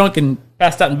I was drunk and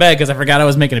passed out in bed because I forgot I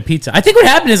was making a pizza. I think what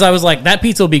happened is I was like, that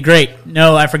pizza will be great.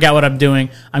 No, I forgot what I'm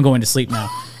doing. I'm going to sleep now.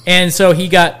 And so he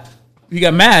got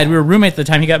mad. We were roommates at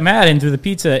the time. He got mad and threw the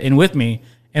pizza in with me.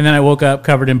 And then I woke up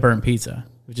covered in burnt pizza.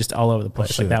 It was just all over the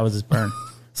place. Like that was his burn.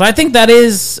 So I think that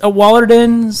is a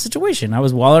wallered-in situation. I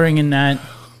was wallering in that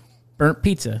burnt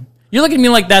pizza. You're looking at me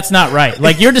like that's not right.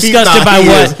 Like you're disgusted by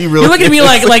what? You're looking at me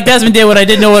like Desmond did what I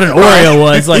didn't know what an Oreo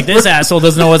was. Like this asshole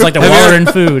doesn't know what it's like to water in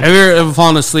food. Have you ever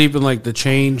fallen asleep and like the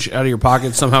change out of your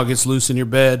pocket somehow gets loose in your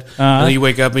bed, and then you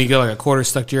wake up and you get like a quarter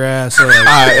stuck to your ass, or like,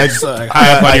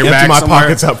 I empty my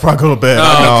pockets out before I go to bed.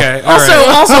 Oh, okay. Also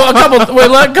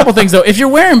a couple things though. If you're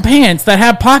wearing pants that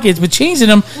have pockets with chains in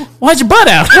them, why's your butt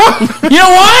out? You know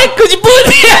why? Because you blew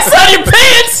the ass out of your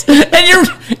pants, and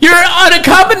you're on a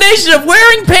combination of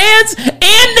wearing pants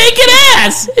and naked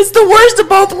ass. It's the worst of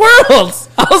both worlds.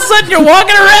 All of a sudden, you're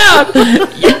walking around.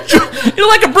 You're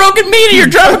like a broken meat. You're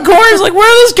driving corners. Like, where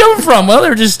are those coming from? Well,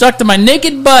 they're just stuck to my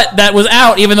naked butt that was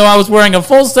out, even though I was wearing a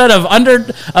full set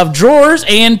of drawers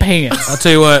and pants. I'll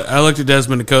tell you what. I looked at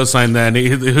Desmond to co-sign that, and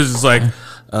he was just like,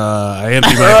 I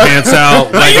emptied my pants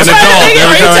out like an adult. Are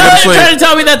you trying to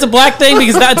tell me that's a black thing?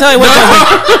 Because I tell you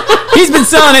what, he's been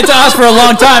selling it to us for a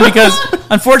long time. Because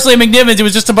unfortunately, McNiven's, it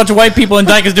was just a bunch of white people, and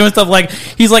Dyke is doing stuff like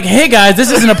he's like, "Hey guys,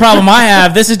 this isn't a problem I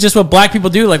have. This is just what black people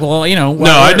do." Like, well, No,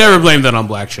 I'd never blame that on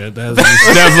black shit. That's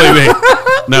definitely me.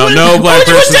 No black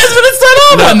person.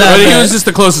 But he was just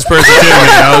the closest person to me.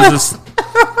 I was just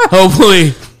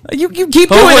hopefully. You keep doing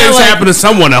hopefully that. It's happened to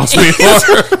someone else before.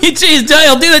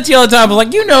 He'll do that to you all the time. But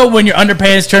like, when your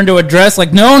underpants turn to a dress,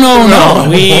 like, no.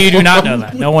 We do not know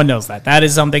that. No one knows that. That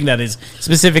is something that is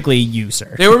specifically you,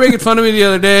 sir. They were making fun of me the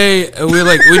other day. We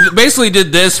basically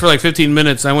did this for like 15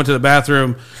 minutes. I went to the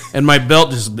bathroom and my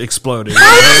belt just exploded. My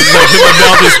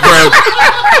belt just broke.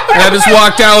 And I just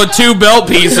walked out with 2 belt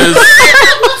pieces.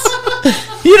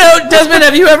 Desmond,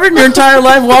 have you ever in your entire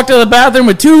life walked to the bathroom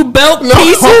with 2 belt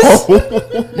pieces?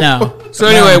 No. So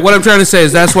anyway, what I'm trying to say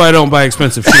is that's why I don't buy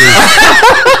expensive shoes.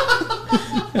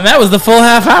 And that was the full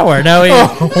half hour. No,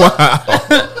 wow.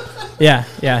 Yeah.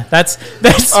 That's.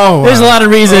 Wow. There's a lot of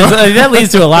reasons that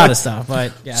leads to a lot of stuff.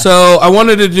 But yeah. So I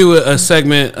wanted to do a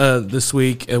segment this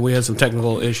week, and we had some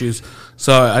technical issues,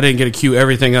 so I didn't get to cue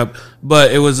everything up.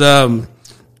 But it was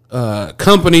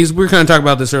companies. We were kind of talking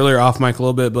about this earlier off mic a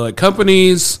little bit, but like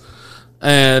companies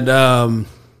and I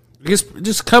guess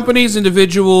just companies,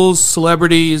 individuals,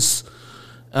 celebrities,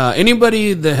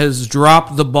 anybody that has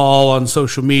dropped the ball on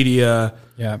social media.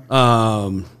 Yeah.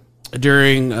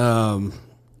 During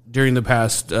during the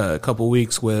past couple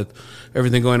weeks with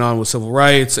everything going on with civil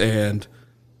rights and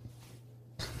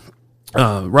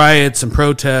riots and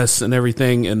protests and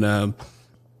everything, and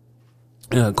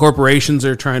corporations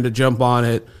are trying to jump on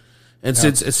it. And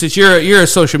since you're a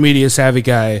social media savvy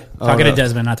guy, Talking to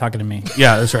Desmond, not talking to me.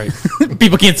 yeah, that's right.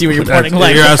 People can't see what you're pointing.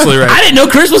 Like, you're absolutely right. I didn't know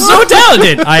Chris was so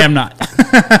talented. I am not.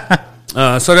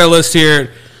 So I got a list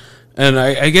here, and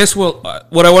I guess what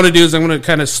I want to do is I'm going to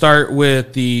kind of start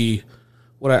with the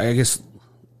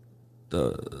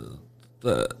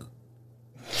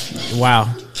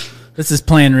Wow, this is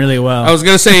playing really well. I'm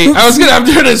trying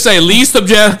to say least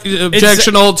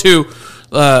objectional to.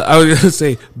 I was going to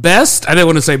say best. I didn't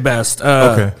want to say best.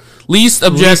 Okay. Least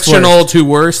objectional to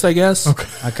worst, I guess.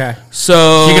 Okay.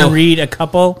 So you're gonna read a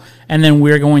couple, and then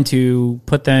we're going to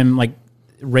put them, like,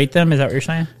 rate them. Is that what you're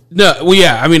saying? No, well,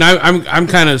 yeah. I mean, I'm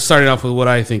kind of starting off with what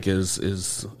I think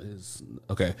is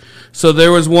okay. So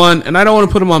there was one, and I don't want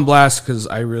to put them on blast because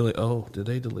I really. Oh, did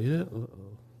they delete it?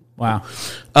 Wow.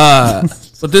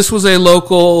 But this was a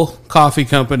local coffee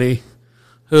company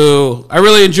who I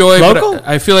really enjoy. Local? But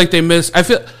I feel like they missed. I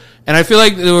feel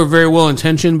like they were very well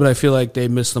intentioned, but I feel like they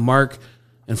missed the mark.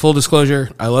 And full disclosure,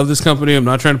 I love this company. I'm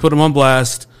not trying to put them on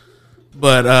blast,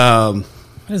 but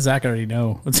What does Zach already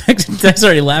know? Zach's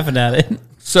already laughing at it.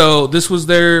 so this was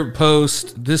their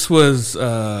post. This was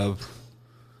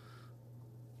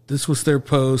their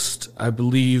post, I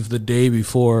believe, the day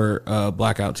before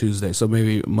Blackout Tuesday. So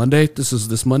maybe Monday.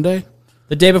 This Monday.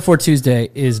 The day before Tuesday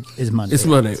is Monday. It's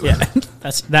Monday. Yeah,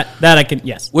 that's that I can,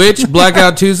 yes. Which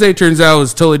Blackout Tuesday turns out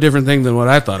was a totally different thing than what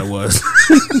I thought it was.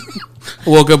 I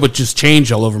woke up with just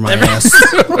change all over my ass.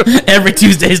 Every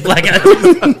Tuesday's Blackout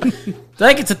Tuesday.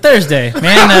 Like, it's a Thursday,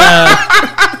 man.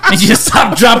 You just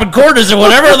stop dropping quarters or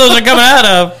whatever those are coming out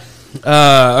of.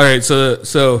 All right, so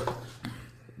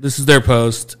this is their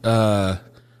post.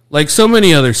 Like so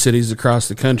many other cities across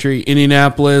the country,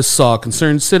 Indianapolis saw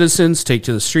concerned citizens take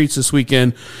to the streets this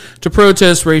weekend to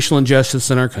protest racial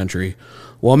injustice in our country.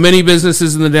 While many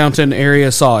businesses in the downtown area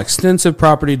saw extensive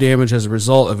property damage as a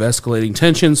result of escalating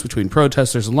tensions between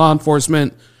protesters and law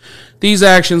enforcement, these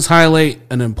actions highlight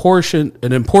an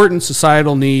important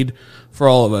societal need for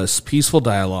all of us: peaceful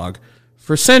dialogue.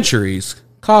 For centuries,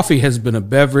 coffee has been a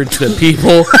beverage that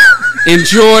people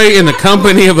enjoy in the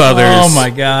company of others. Oh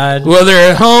my God. Whether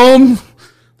at home,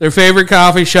 their favorite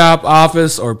coffee shop,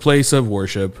 office, or place of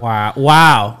worship.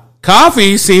 Wow.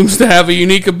 Coffee seems to have a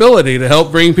unique ability to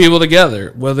help bring people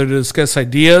together, whether to discuss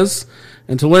ideas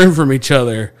and to learn from each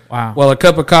other. Wow. While a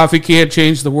cup of coffee can't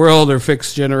change the world or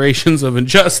fix generations of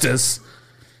injustice,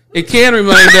 it can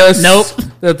remind us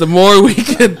that the more we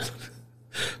can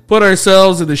put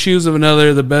ourselves in the shoes of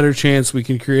another, the better chance we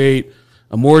can create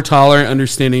a more tolerant,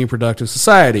 understanding, and productive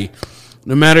society.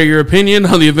 No matter your opinion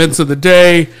on the events of the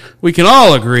day, we can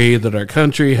all agree that our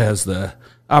country has the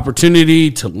opportunity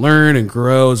to learn and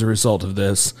grow as a result of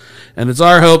this. And it's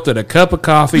our hope that a cup of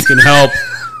coffee can help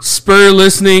spur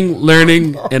listening,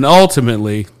 learning, and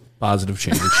ultimately positive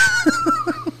change.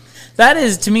 That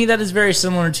is, to me, that is very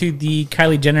similar to the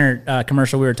Kylie Jenner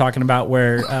commercial we were talking about,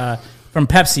 where from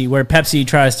Pepsi, where Pepsi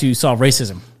tries to solve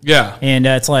racism. Yeah. And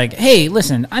it's like, hey,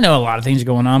 listen, I know a lot of things are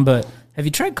going on, but have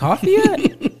you tried coffee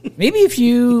yet? Maybe if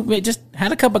you just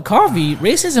had a cup of coffee,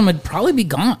 racism would probably be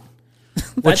gone.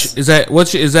 Which is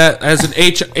that as an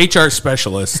HR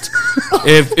specialist?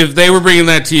 if they were bringing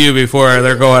that to you before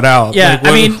they're going out, yeah. Like,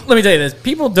 I mean, let me tell you this: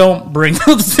 people don't bring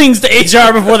those things to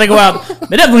HR before they go out.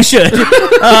 They definitely should.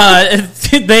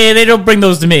 They don't bring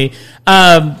those to me.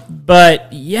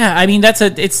 But yeah, I mean, that's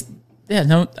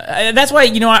why,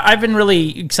 you know, I've been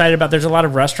really excited about. There's a lot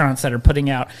of restaurants that are putting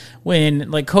out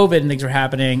when like COVID and things were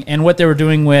happening, and what they were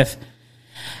doing with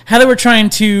how they were trying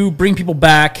to bring people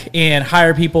back and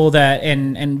hire people that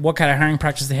and what kind of hiring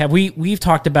practices they have. We've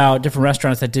talked about different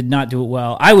restaurants that did not do it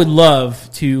well. I would love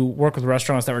to work with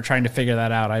restaurants that were trying to figure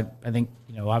that out. I think,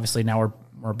 you know, obviously now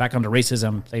we're back onto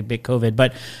racism, they big COVID,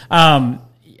 but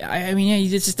I mean,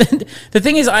 yeah, it's just the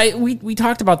thing is, we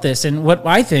talked about this, and what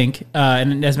I think,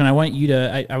 and Desmond, I want you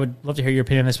to, I would love to hear your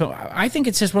opinion on this, but I think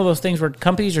it's just one of those things where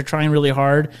companies are trying really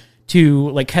hard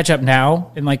to like catch up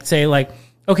now and like say like,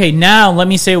 okay, now let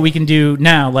me say what we can do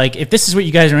now. Like, if this is what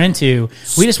you guys are into,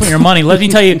 we just want your money. Let me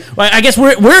tell you, well, I guess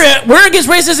we're against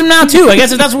racism now too. I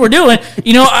guess if that's what we're doing,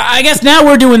 you know, I guess now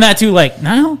we're doing that too. Like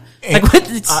now, like what?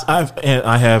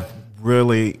 I have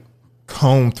really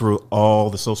combed through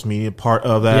all the social media part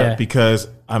of that because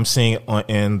I'm seeing it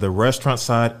in the restaurant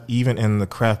side, even in the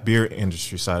craft beer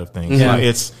industry side of things. Yeah. Like,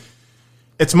 it's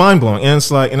mind blowing, and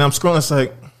it's like, and I'm scrolling. It's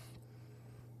like,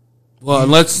 well,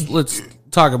 and let's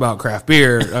talk about craft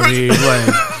beer. I mean,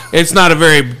 like it's not a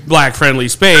very black friendly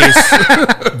space.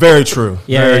 Very true.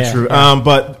 Yeah, Very yeah, true. yeah.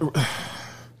 But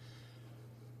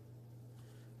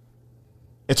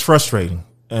it's frustrating.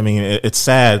 I mean, it's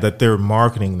sad that they're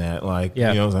marketing that. Like,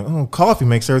 Yeah. it's like, oh, coffee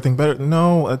makes everything better.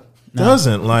 No, it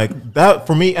doesn't. Like, that,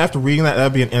 for me, after reading that,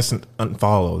 that'd be an instant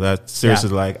unfollow. That seriously,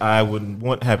 like, I wouldn't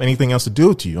want to have anything else to do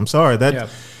with you. I'm sorry.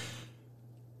 That's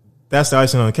the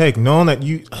icing on the cake. Knowing that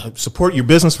you support your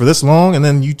business for this long and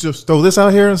then you just throw this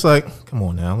out here, it's like, come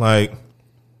on now. Like,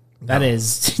 That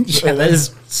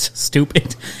is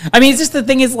stupid. I mean, it's just the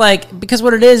thing is like, because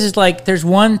what it is like, there's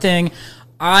one thing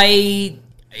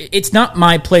it's not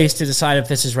my place to decide if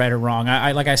this is right or wrong.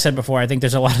 I like I said before, I think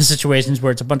there's a lot of situations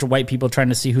where it's a bunch of white people trying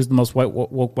to see who's the most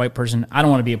woke white person. I don't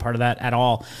want to be a part of that at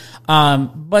all.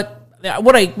 But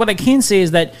what I can say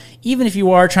is that even if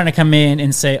you are trying to come in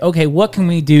and say, okay, what can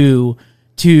we do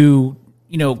to,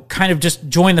 kind of just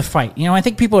join the fight? I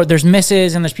think there's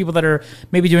misses and there's people that are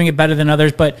maybe doing it better than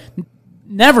others, but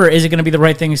never is it going to be the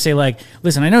right thing to say, like,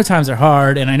 listen, I know times are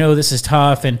hard and I know this is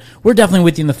tough and we're definitely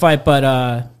with you in the fight, but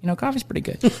coffee's pretty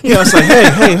good. yeah, it's like,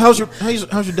 hey, how's your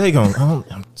day going? Oh,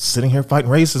 I'm sitting here fighting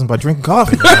racism by drinking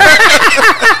coffee.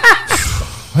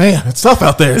 Man, it's tough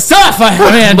out there. It's tough,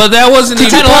 man. But that wasn't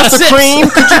even a lot of sips.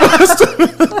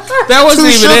 That wasn't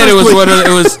Two even it.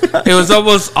 sugars, It was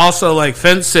almost also like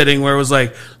fence sitting, where it was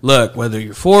like, look, whether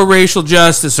you're for racial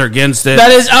justice or against it,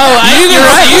 That is,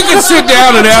 you can sit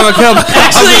down and have a cup.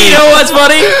 Actually, you know what's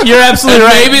funny? You're absolutely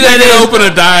right. Maybe they can open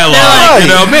a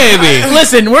dialogue. Maybe.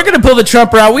 Listen, we're going to pull the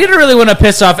Trump route. We don't really want to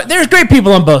piss off. There's great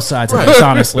people on both sides of this,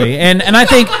 honestly. And I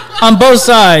think on both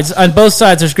sides,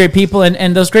 there's great people.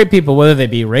 And those great people, whether they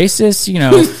be racist,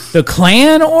 the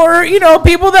Klan, or,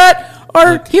 people that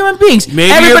are human beings.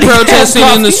 Maybe Everybody you're can have protesting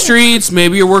in the coffee. streets.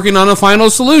 Maybe you're working on a final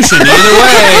solution. Either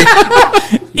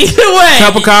way, a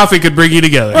cup of coffee could bring you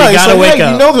together. Right, You gotta it's like, wake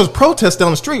up. there's protests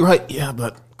down the street, right? Yeah,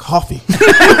 but coffee.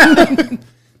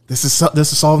 This is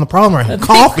solving the problem right here.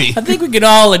 Coffee. I think we can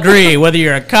all agree, whether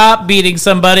you're a cop beating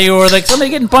somebody or like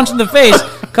somebody getting punched in the face,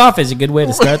 coffee is a good way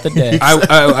to start the day.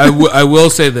 I will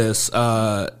say this.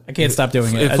 I can't stop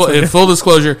doing it. In full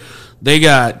disclosure, they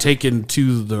got taken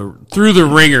through the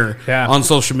ringer on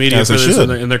social media As for they this should.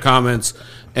 in their comments,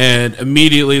 and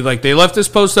immediately they left this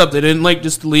post up. They didn't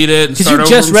just delete it and Because start you over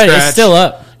just from read it. scratch. It's still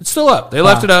up. It's still up. They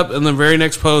left it up, and the very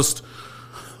next post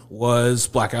was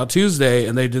Blackout Tuesday,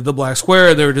 and they did the black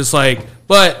square. They were just like,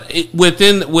 but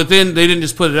within they didn't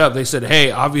just put it up. They said, hey,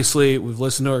 obviously we've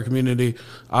listened to our community.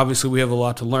 Obviously we have a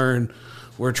lot to learn.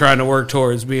 We're trying to work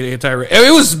towards being anti-racist.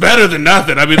 It was better than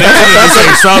nothing. I mean, they wanted to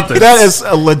say something. That is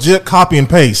a legit copy and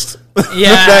paste.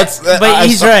 Yeah, but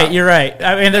he's right. You're right.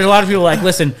 I mean, there's a lot of people like,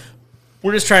 listen,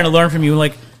 we're just trying to learn from you.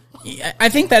 Like, I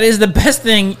think that is the best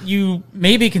thing you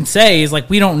maybe can say is like,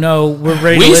 we don't know. We're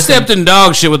ready. We to listen. stepped in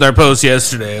dog shit with our post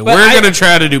yesterday. But We're going to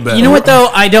try to do better. You know what though?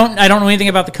 I don't know anything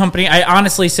about the company. I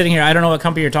honestly sitting here, I don't know what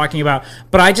company you're talking about.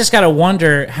 But I just gotta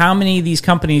wonder how many of these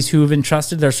companies who have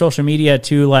entrusted their social media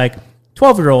to like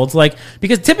 12-year-olds, like,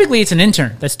 because typically it's an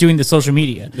intern that's doing the social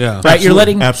media. Yeah. Right. You're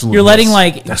letting like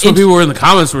That's what people were in the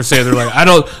comments were saying. They're like,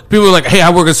 people were like, hey, I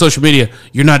work on social media.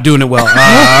 You're not doing it well.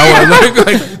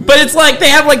 But it's like they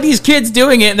have like these kids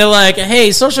doing it, and they're like,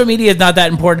 "Hey, social media is not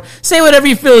that important. Say whatever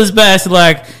you feel is best."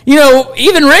 Like,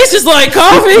 even racists like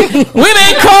coffee. We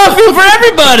make coffee for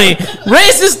everybody.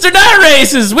 Racists are not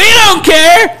racist. We don't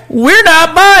care. We're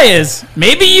not biased.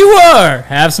 Maybe you are.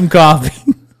 Have some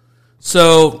coffee.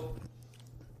 So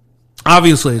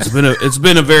obviously it's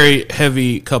been a very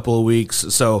heavy couple of weeks.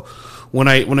 So when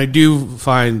I do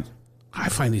find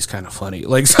these kind of funny,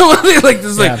 like some of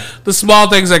the small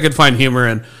things I could find humor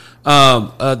in.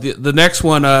 The next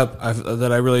one up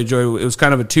that I really enjoyed, it was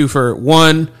kind of a twofer.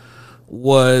 One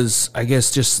was, I guess,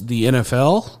 just the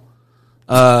NFL.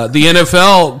 The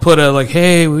NFL put a like,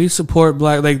 hey, we support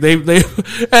black. Like they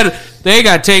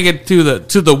got taken to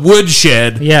the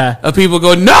woodshed. Yeah. Of people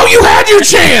going, no, you had your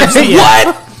chance.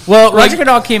 What? Well, Roger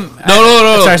Goodall came.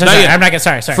 No. Sorry. I'm not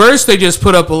getting. Sorry. First, they just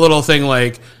put up a little thing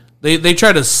like they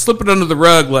try to slip it under the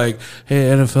rug, like, "Hey,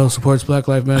 NFL supports Black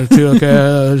Lives Matter too.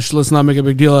 Okay, let's not make a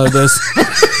big deal out of this."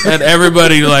 And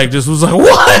everybody just was like,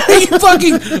 "What? Are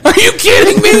you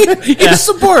kidding me? You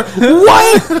support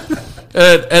what?"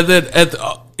 And then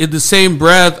in the same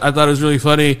breath, I thought it was really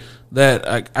funny that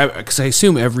because I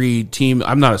assume every team.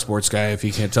 I'm not a sports guy, if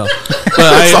you can't tell, but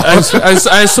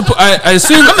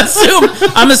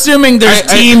I'm assuming there's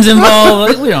teams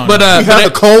involved. We don't. But You have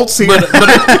the Colts here.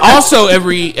 but also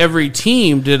every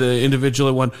team did an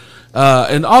individual one.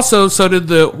 And also, so did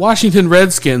the Washington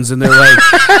Redskins, and they're like,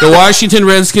 the Washington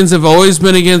Redskins have always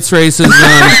been against racism.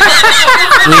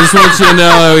 We just want you to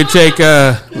know we take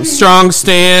a strong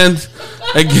stand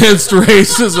against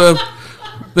racism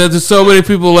that there's so many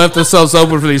people left themselves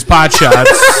open for these pot shots.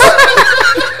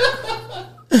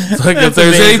 It's like if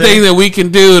there's anything that we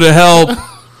can do to help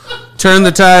turn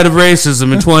the tide of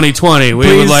racism in 2020,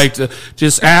 we would like to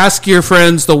just ask your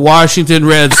friends, the Washington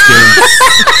Redskins.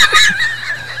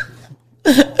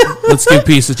 Let's give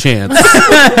peace a chance.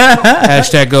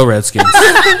 Hashtag go Redskins.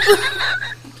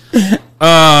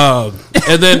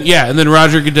 And then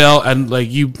Roger Goodell, and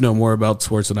like you know more about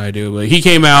sports than I do, but he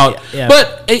came out,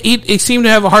 but he seemed to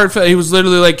have a heartfelt. He was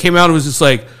literally like came out and was just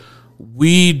like,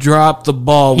 we dropped the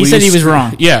ball. He said he was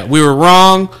wrong. Yeah, we were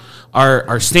wrong.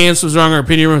 Our stance was wrong. Our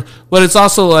opinion was wrong. But it's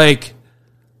also like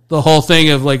the whole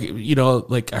thing of like, you know,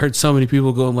 like I heard so many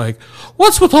people going like,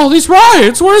 what's with all these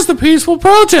riots? Where's the peaceful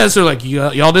protests? They're like,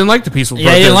 y'all didn't like the peaceful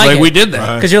protests. You didn't like we did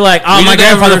that. Because you're like, oh, my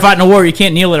grandfather fought in a war. You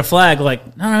can't kneel at a flag.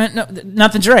 Like, no,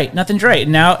 nothing's right. Nothing's right.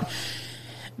 Now,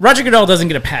 Roger Goodell doesn't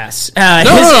get a pass. I'm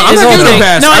not giving him a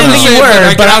pass. No, I didn't think you were.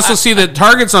 I can also see that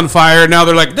Target's on fire. Now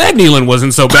they're like, that kneeling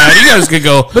wasn't so bad. You guys could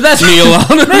go kneel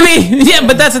on it. Maybe, yeah,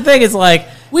 but that's the thing. It's like,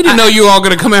 we didn't know you were all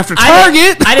going to come after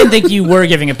Target. I didn't think you were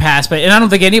giving a pass, and I don't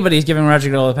think anybody's giving Roger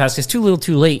Goodell a pass. It's too little,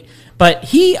 too late. But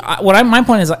my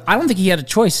point is, like, I don't think he had a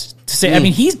choice to say. I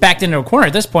mean, he's backed into a corner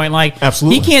at this point. Like,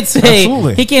 absolutely,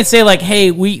 he can't say like,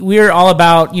 hey, we're all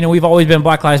about, you know, we've always been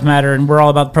Black Lives Matter and we're all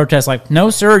about the protests. Like, no,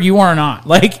 sir, you are not.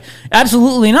 Like,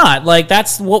 absolutely not. Like,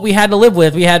 that's what we had to live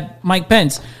with. We had Mike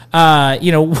Pence.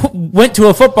 Went to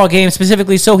a football game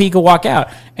specifically so he could walk out,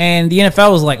 and the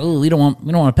NFL was like, "Oh, we don't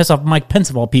want to piss off Mike Pence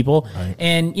of all people," right.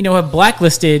 And have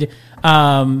blacklisted.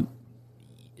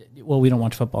 Well, we don't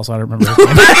watch football, so I don't remember his name.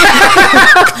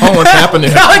 Colin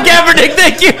Kaepernick. Colin Kaepernick,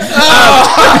 thank you.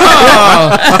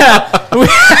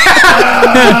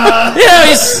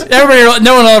 Everybody,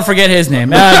 no one will ever forget his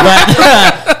name. But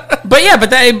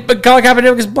Colin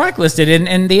Kaepernick was blacklisted,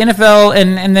 and the NFL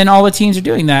and then all the teams are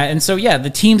doing that. And so, the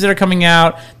teams that are coming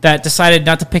out that decided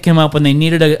not to pick him up when they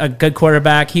needed a good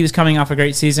quarterback, he was coming off a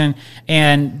great season,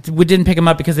 and we didn't pick him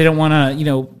up because they don't want to,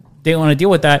 they don't want to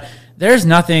deal with that. There's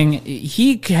nothing.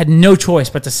 He had no choice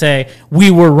but to say we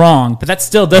were wrong, but that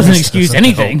still doesn't excuse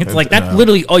anything. It's like that's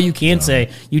literally all you can say.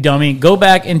 You dummy, go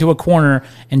back into a corner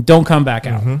and don't come back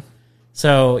out. Mm-hmm.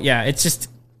 So I think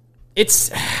that's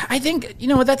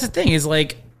the thing is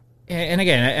like, and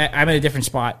again, I'm in a different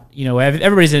spot.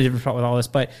 Everybody's in a different spot with all this,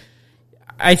 but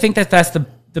I think that's the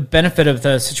benefit of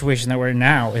the situation that we're in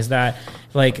now is that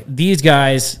like these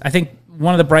guys. I think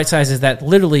one of the bright sides is that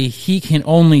literally he can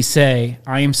only say,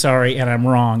 I am sorry and I'm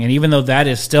wrong. And even though that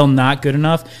is still not good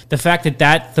enough, the fact that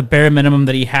that's the bare minimum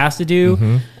that he has to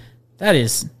do, that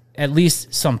is at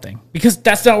least something. Because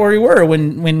that's not where we were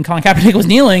when Colin Kaepernick was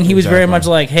kneeling. He was very much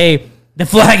like, hey, the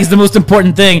flag is the most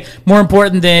important thing, more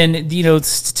important than,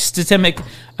 systemic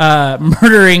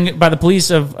murdering by the police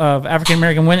of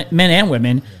African-American men and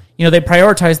women. They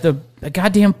prioritize the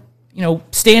goddamn,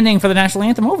 standing for the national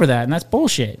anthem over that. And that's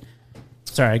bullshit.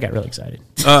 Sorry, I got really excited.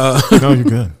 No, you're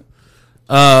good.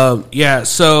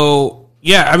 Obviously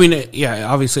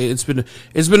it's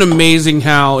been amazing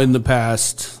how in the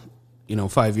past,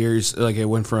 5 years, like it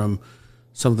went from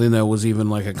something that was even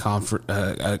like a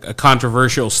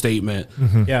controversial statement.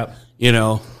 Mm-hmm. Yeah.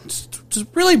 Just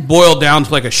really boiled down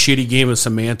to like a shitty game of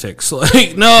semantics.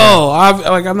 Like, no,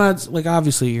 I'm not like,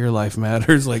 obviously your life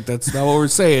matters. Like that's not what we're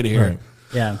saying here. Right.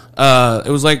 Yeah. It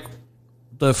was like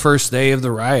the first day of the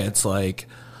riots. Like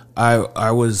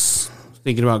I was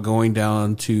thinking about going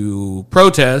down to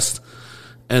protest,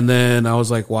 and then I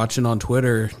was like watching on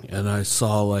Twitter, and I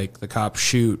saw like the cops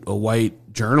shoot a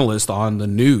white journalist on the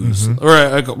news or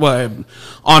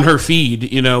on her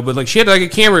feed, but like she had like a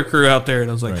camera crew out there,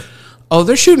 and I was like, oh,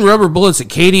 they're shooting rubber bullets at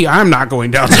Katie. I'm not going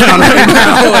downtown right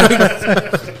now.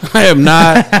 Like, I am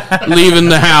not leaving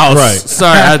the house. Right.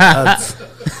 Sorry.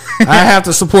 I have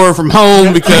to support from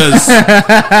home because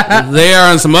they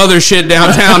are on some other shit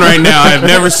downtown right now. I've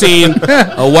never seen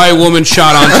a white woman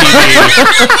shot on TV.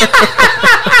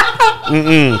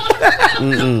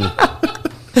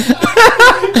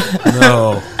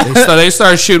 No. They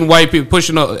started shooting white people,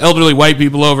 pushing elderly white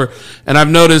people over, and I've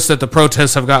noticed that the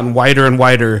protests have gotten whiter and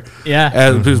whiter. Yeah,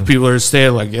 as people are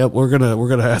saying, like, "Yep, we're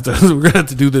gonna have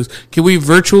to do this. Can we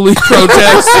virtually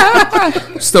protest?"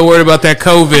 Still worried about that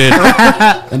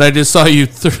COVID. And I just saw you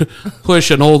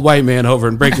push an old white man over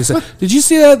and break his head. Did you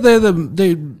see that the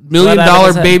 $1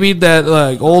 million baby that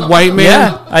like old white man?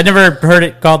 Yeah, I never heard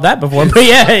it called that before. But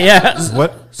yeah.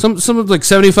 What? some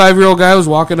 75-year-old guy was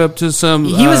walking up to some.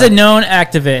 He was a known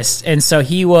activist, and so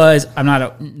he was. None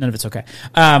of it's okay.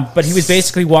 But he was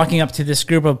basically walking up to this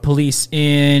group of police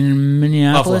in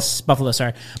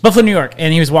Buffalo, New York,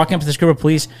 and he was walking up to this group of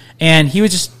police, and he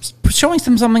was just showing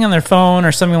them something on their phone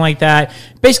or something like that.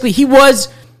 Basically, he was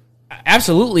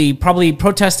absolutely probably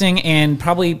protesting and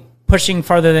probably pushing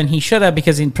farther than he should have,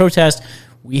 because in protest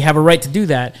we have a right to do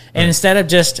that, and instead of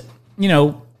just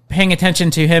paying attention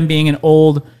to him being an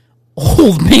old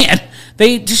man,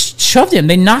 they just shoved him.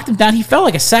 They knocked him down. He fell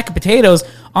like a sack of potatoes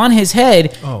on his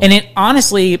head. And it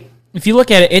honestly, if you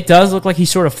look at it, it does look like he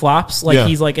sort of flops, like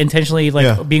he's like intentionally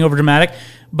being over dramatic.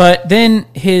 But then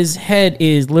his head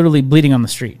is literally bleeding on the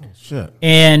street. Shit.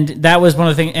 And that was one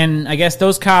of the things. And I guess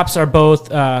those cops are both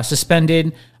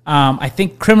suspended. I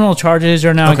think criminal charges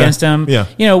are now against him.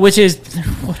 Yeah. Which is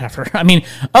whatever. I mean,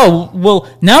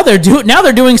 now they're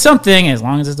doing something, as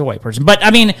long as it's a white person. But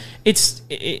I mean, it's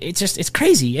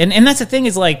crazy. And that's the thing,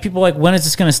 is like, people are like, when is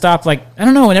this going to stop? Like, I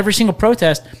don't know. In every single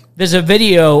protest, there's a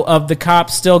video of the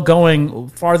cops still going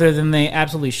farther than they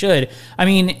absolutely should. I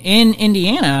mean, in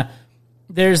Indiana,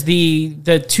 there's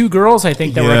the two girls, I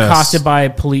think, that were accosted by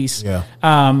police. Yeah.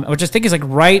 Which I think is like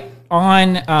right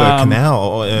on the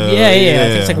canal. I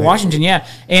think it's like Washington. Yeah.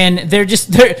 And they're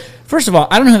first of all,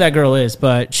 I don't know who that girl is,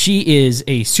 but she is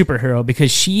a superhero,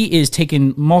 because she is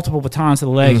taking multiple batons to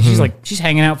the leg. She's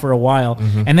hanging out for a while,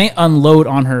 and they unload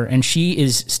on her, and she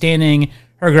is standing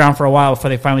her ground for a while before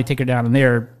they finally take her down, and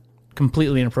they're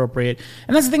completely inappropriate.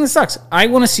 And that's the thing that sucks. I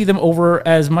want to see them over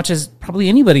as much as probably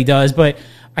anybody does, but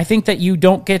I think that you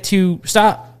don't get to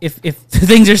stop if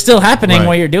things are still happening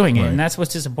while you're doing it, and that's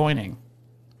what's disappointing.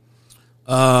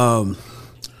 And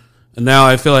now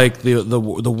I feel like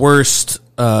the worst.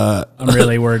 I'm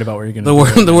really worried about where you're going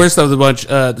to do the worst of the bunch.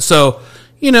 So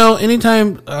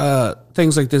anytime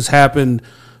things like this happen,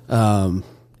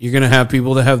 you're going to have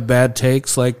people that have bad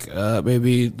takes, like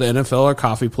maybe the NFL or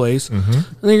coffee place, and then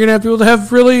you're going to have people that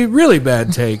have really, really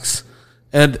bad takes.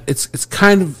 And it's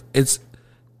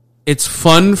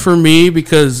fun for me,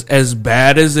 because as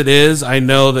bad as it is, I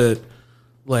know that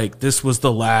like this was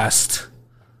the last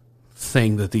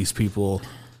thing that these people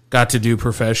got to do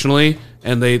professionally,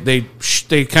 and they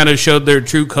kind of showed their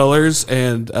true colors.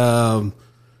 And I'll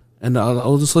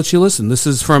just let you listen. This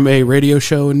is from a radio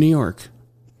show in New York.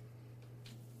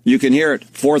 You can hear it.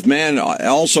 Fourth man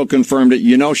also confirmed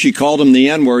it. She called him the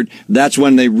N-word. That's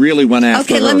when they really went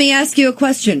after her. Okay, let me ask you a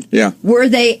question. Yeah. Were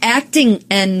they acting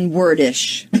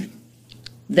N-wordish?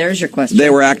 There's your question. They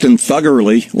were acting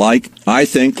thuggerly, like, I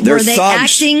think. They're thugs. Were they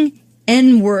acting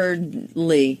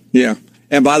N-wordly? Yeah.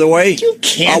 And by the way... You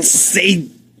can't say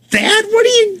that. What are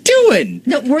you doing?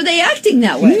 No, were they acting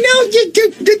that way? No,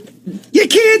 you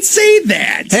can't say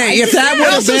that. Hey, if that would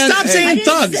have been... stop saying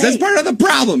thugs. That's part of the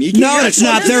problem. No, it's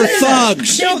not. They're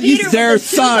thugs. They're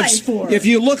thugs. If If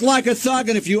you look like a thug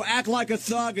and if you act like a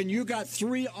thug and you got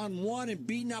 3-on-1 and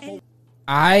beating up a...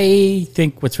 I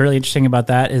think what's really interesting about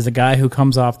that is the guy who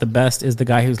comes off the best is the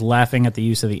guy who's laughing at the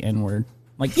use of the N-word.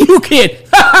 Like, you can't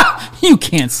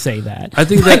say that. I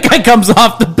think that guy comes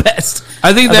off the best.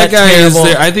 I think that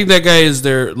guy is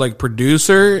their like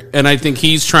producer, and I think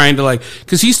he's trying to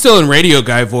because he's still in radio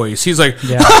guy voice. He's like,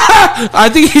 I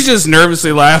think he's just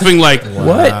nervously laughing. Like,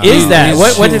 what is that?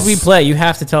 What did we play? You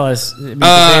have to tell us. They've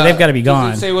got to be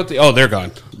gone. Say what they're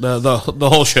gone. The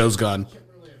whole show's gone.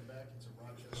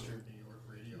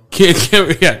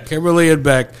 Kimberly and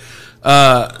Beck.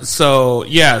 So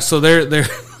they're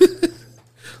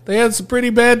they had some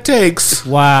pretty bad takes.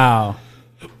 Wow.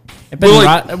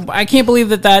 I can't believe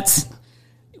that's.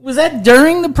 Was that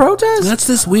during the protest? That's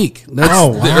this week.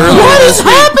 What is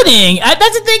happening?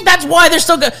 That's the thing. That's why they're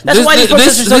still good. That's why these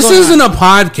protests are still going on. This isn't a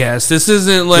podcast. This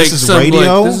isn't like this is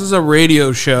radio. This is a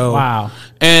radio show. Wow.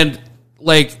 And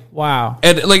wow.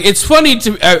 And it's funny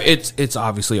to it's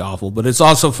obviously awful, but it's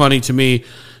also funny to me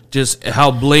just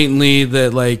how blatantly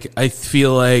that I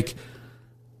feel like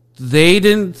they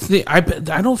didn't. I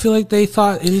don't feel like they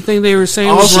thought anything they were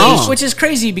saying was wrong, which is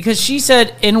crazy because she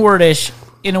said N-wordish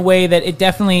in a way that it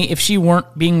definitely, if she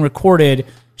weren't being recorded,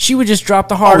 she would just drop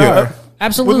the hard R.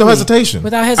 Absolutely, with no hesitation.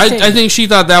 Without hesitation. I think she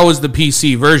thought that was the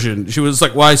PC version. She was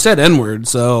like, "Well, I said N-word,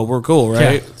 so we're cool,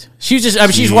 right?" Yeah. She was just. I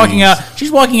mean, she's walking out.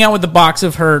 She's walking out with the box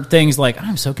of her things. Like,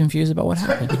 I'm so confused about what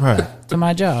happened. Right. To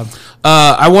my job.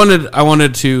 I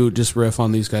wanted to just riff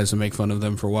on these guys and make fun of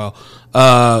them for a while.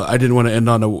 I didn't want to end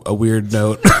on a weird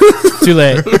note. Too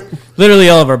late. Literally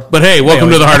all over. But hey, welcome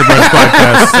to the Heart of Breath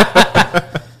podcast.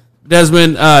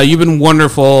 Desmond, you've been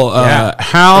wonderful.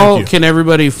 How can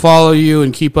everybody follow you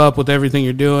and keep up with everything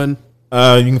you're doing?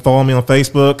 You can follow me on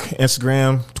Facebook,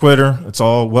 Instagram, Twitter. It's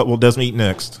all What Will Desmond Eat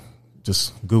Next.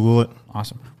 just Google it.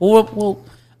 Awesome. Well,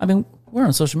 I mean, we're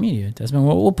on social media, Desmond.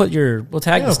 We'll tag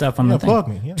the stuff on the thing. Plug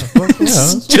me. Yeah, plug me.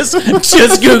 just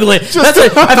Google it. That's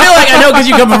what, I feel like I know because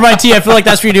you come from IT. I feel like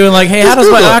that's what you're doing. Like, hey,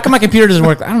 how come my computer doesn't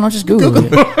work? I don't know. Just Google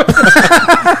it.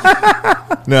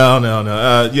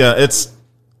 No. Yeah, it's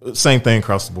same thing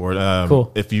across the board.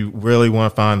 Cool. If you really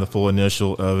want to find the full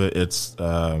initial of it, it's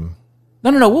No.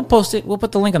 We'll post it. We'll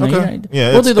put the link on there. okay.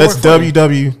 Yeah, we'll do the it's work for you.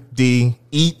 WWD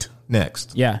Eat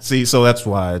Next. Yeah. See, so that's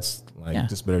why it's like Yeah.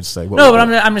 just better to say. No, but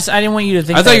I'm just. I didn't want you to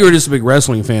think. I thought you were just a big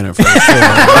wrestling fan at first.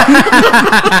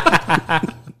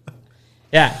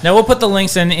 Yeah. No, we'll put the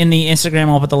links in the Instagram.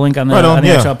 I'll put the link on the,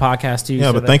 actual podcast too. Yeah,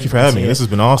 so but that thank you for people having see me. it. This has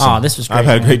been awesome. Oh, this was great. I've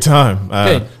had a man. great time.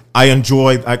 Good. I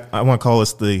enjoyed. I want to call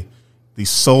this the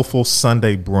soulful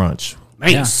Sunday brunch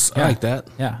Nice. Yeah. I like that.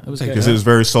 Yeah, it was because good. it was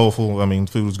very soulful. I mean,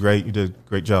 food was great. You did a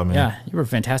great job, man. Yeah, you were a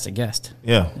fantastic guest.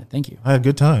 Yeah. Thank you. I had a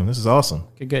good time. This is awesome.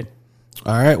 Good.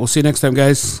 All right. We'll see you next time,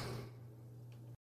 guys.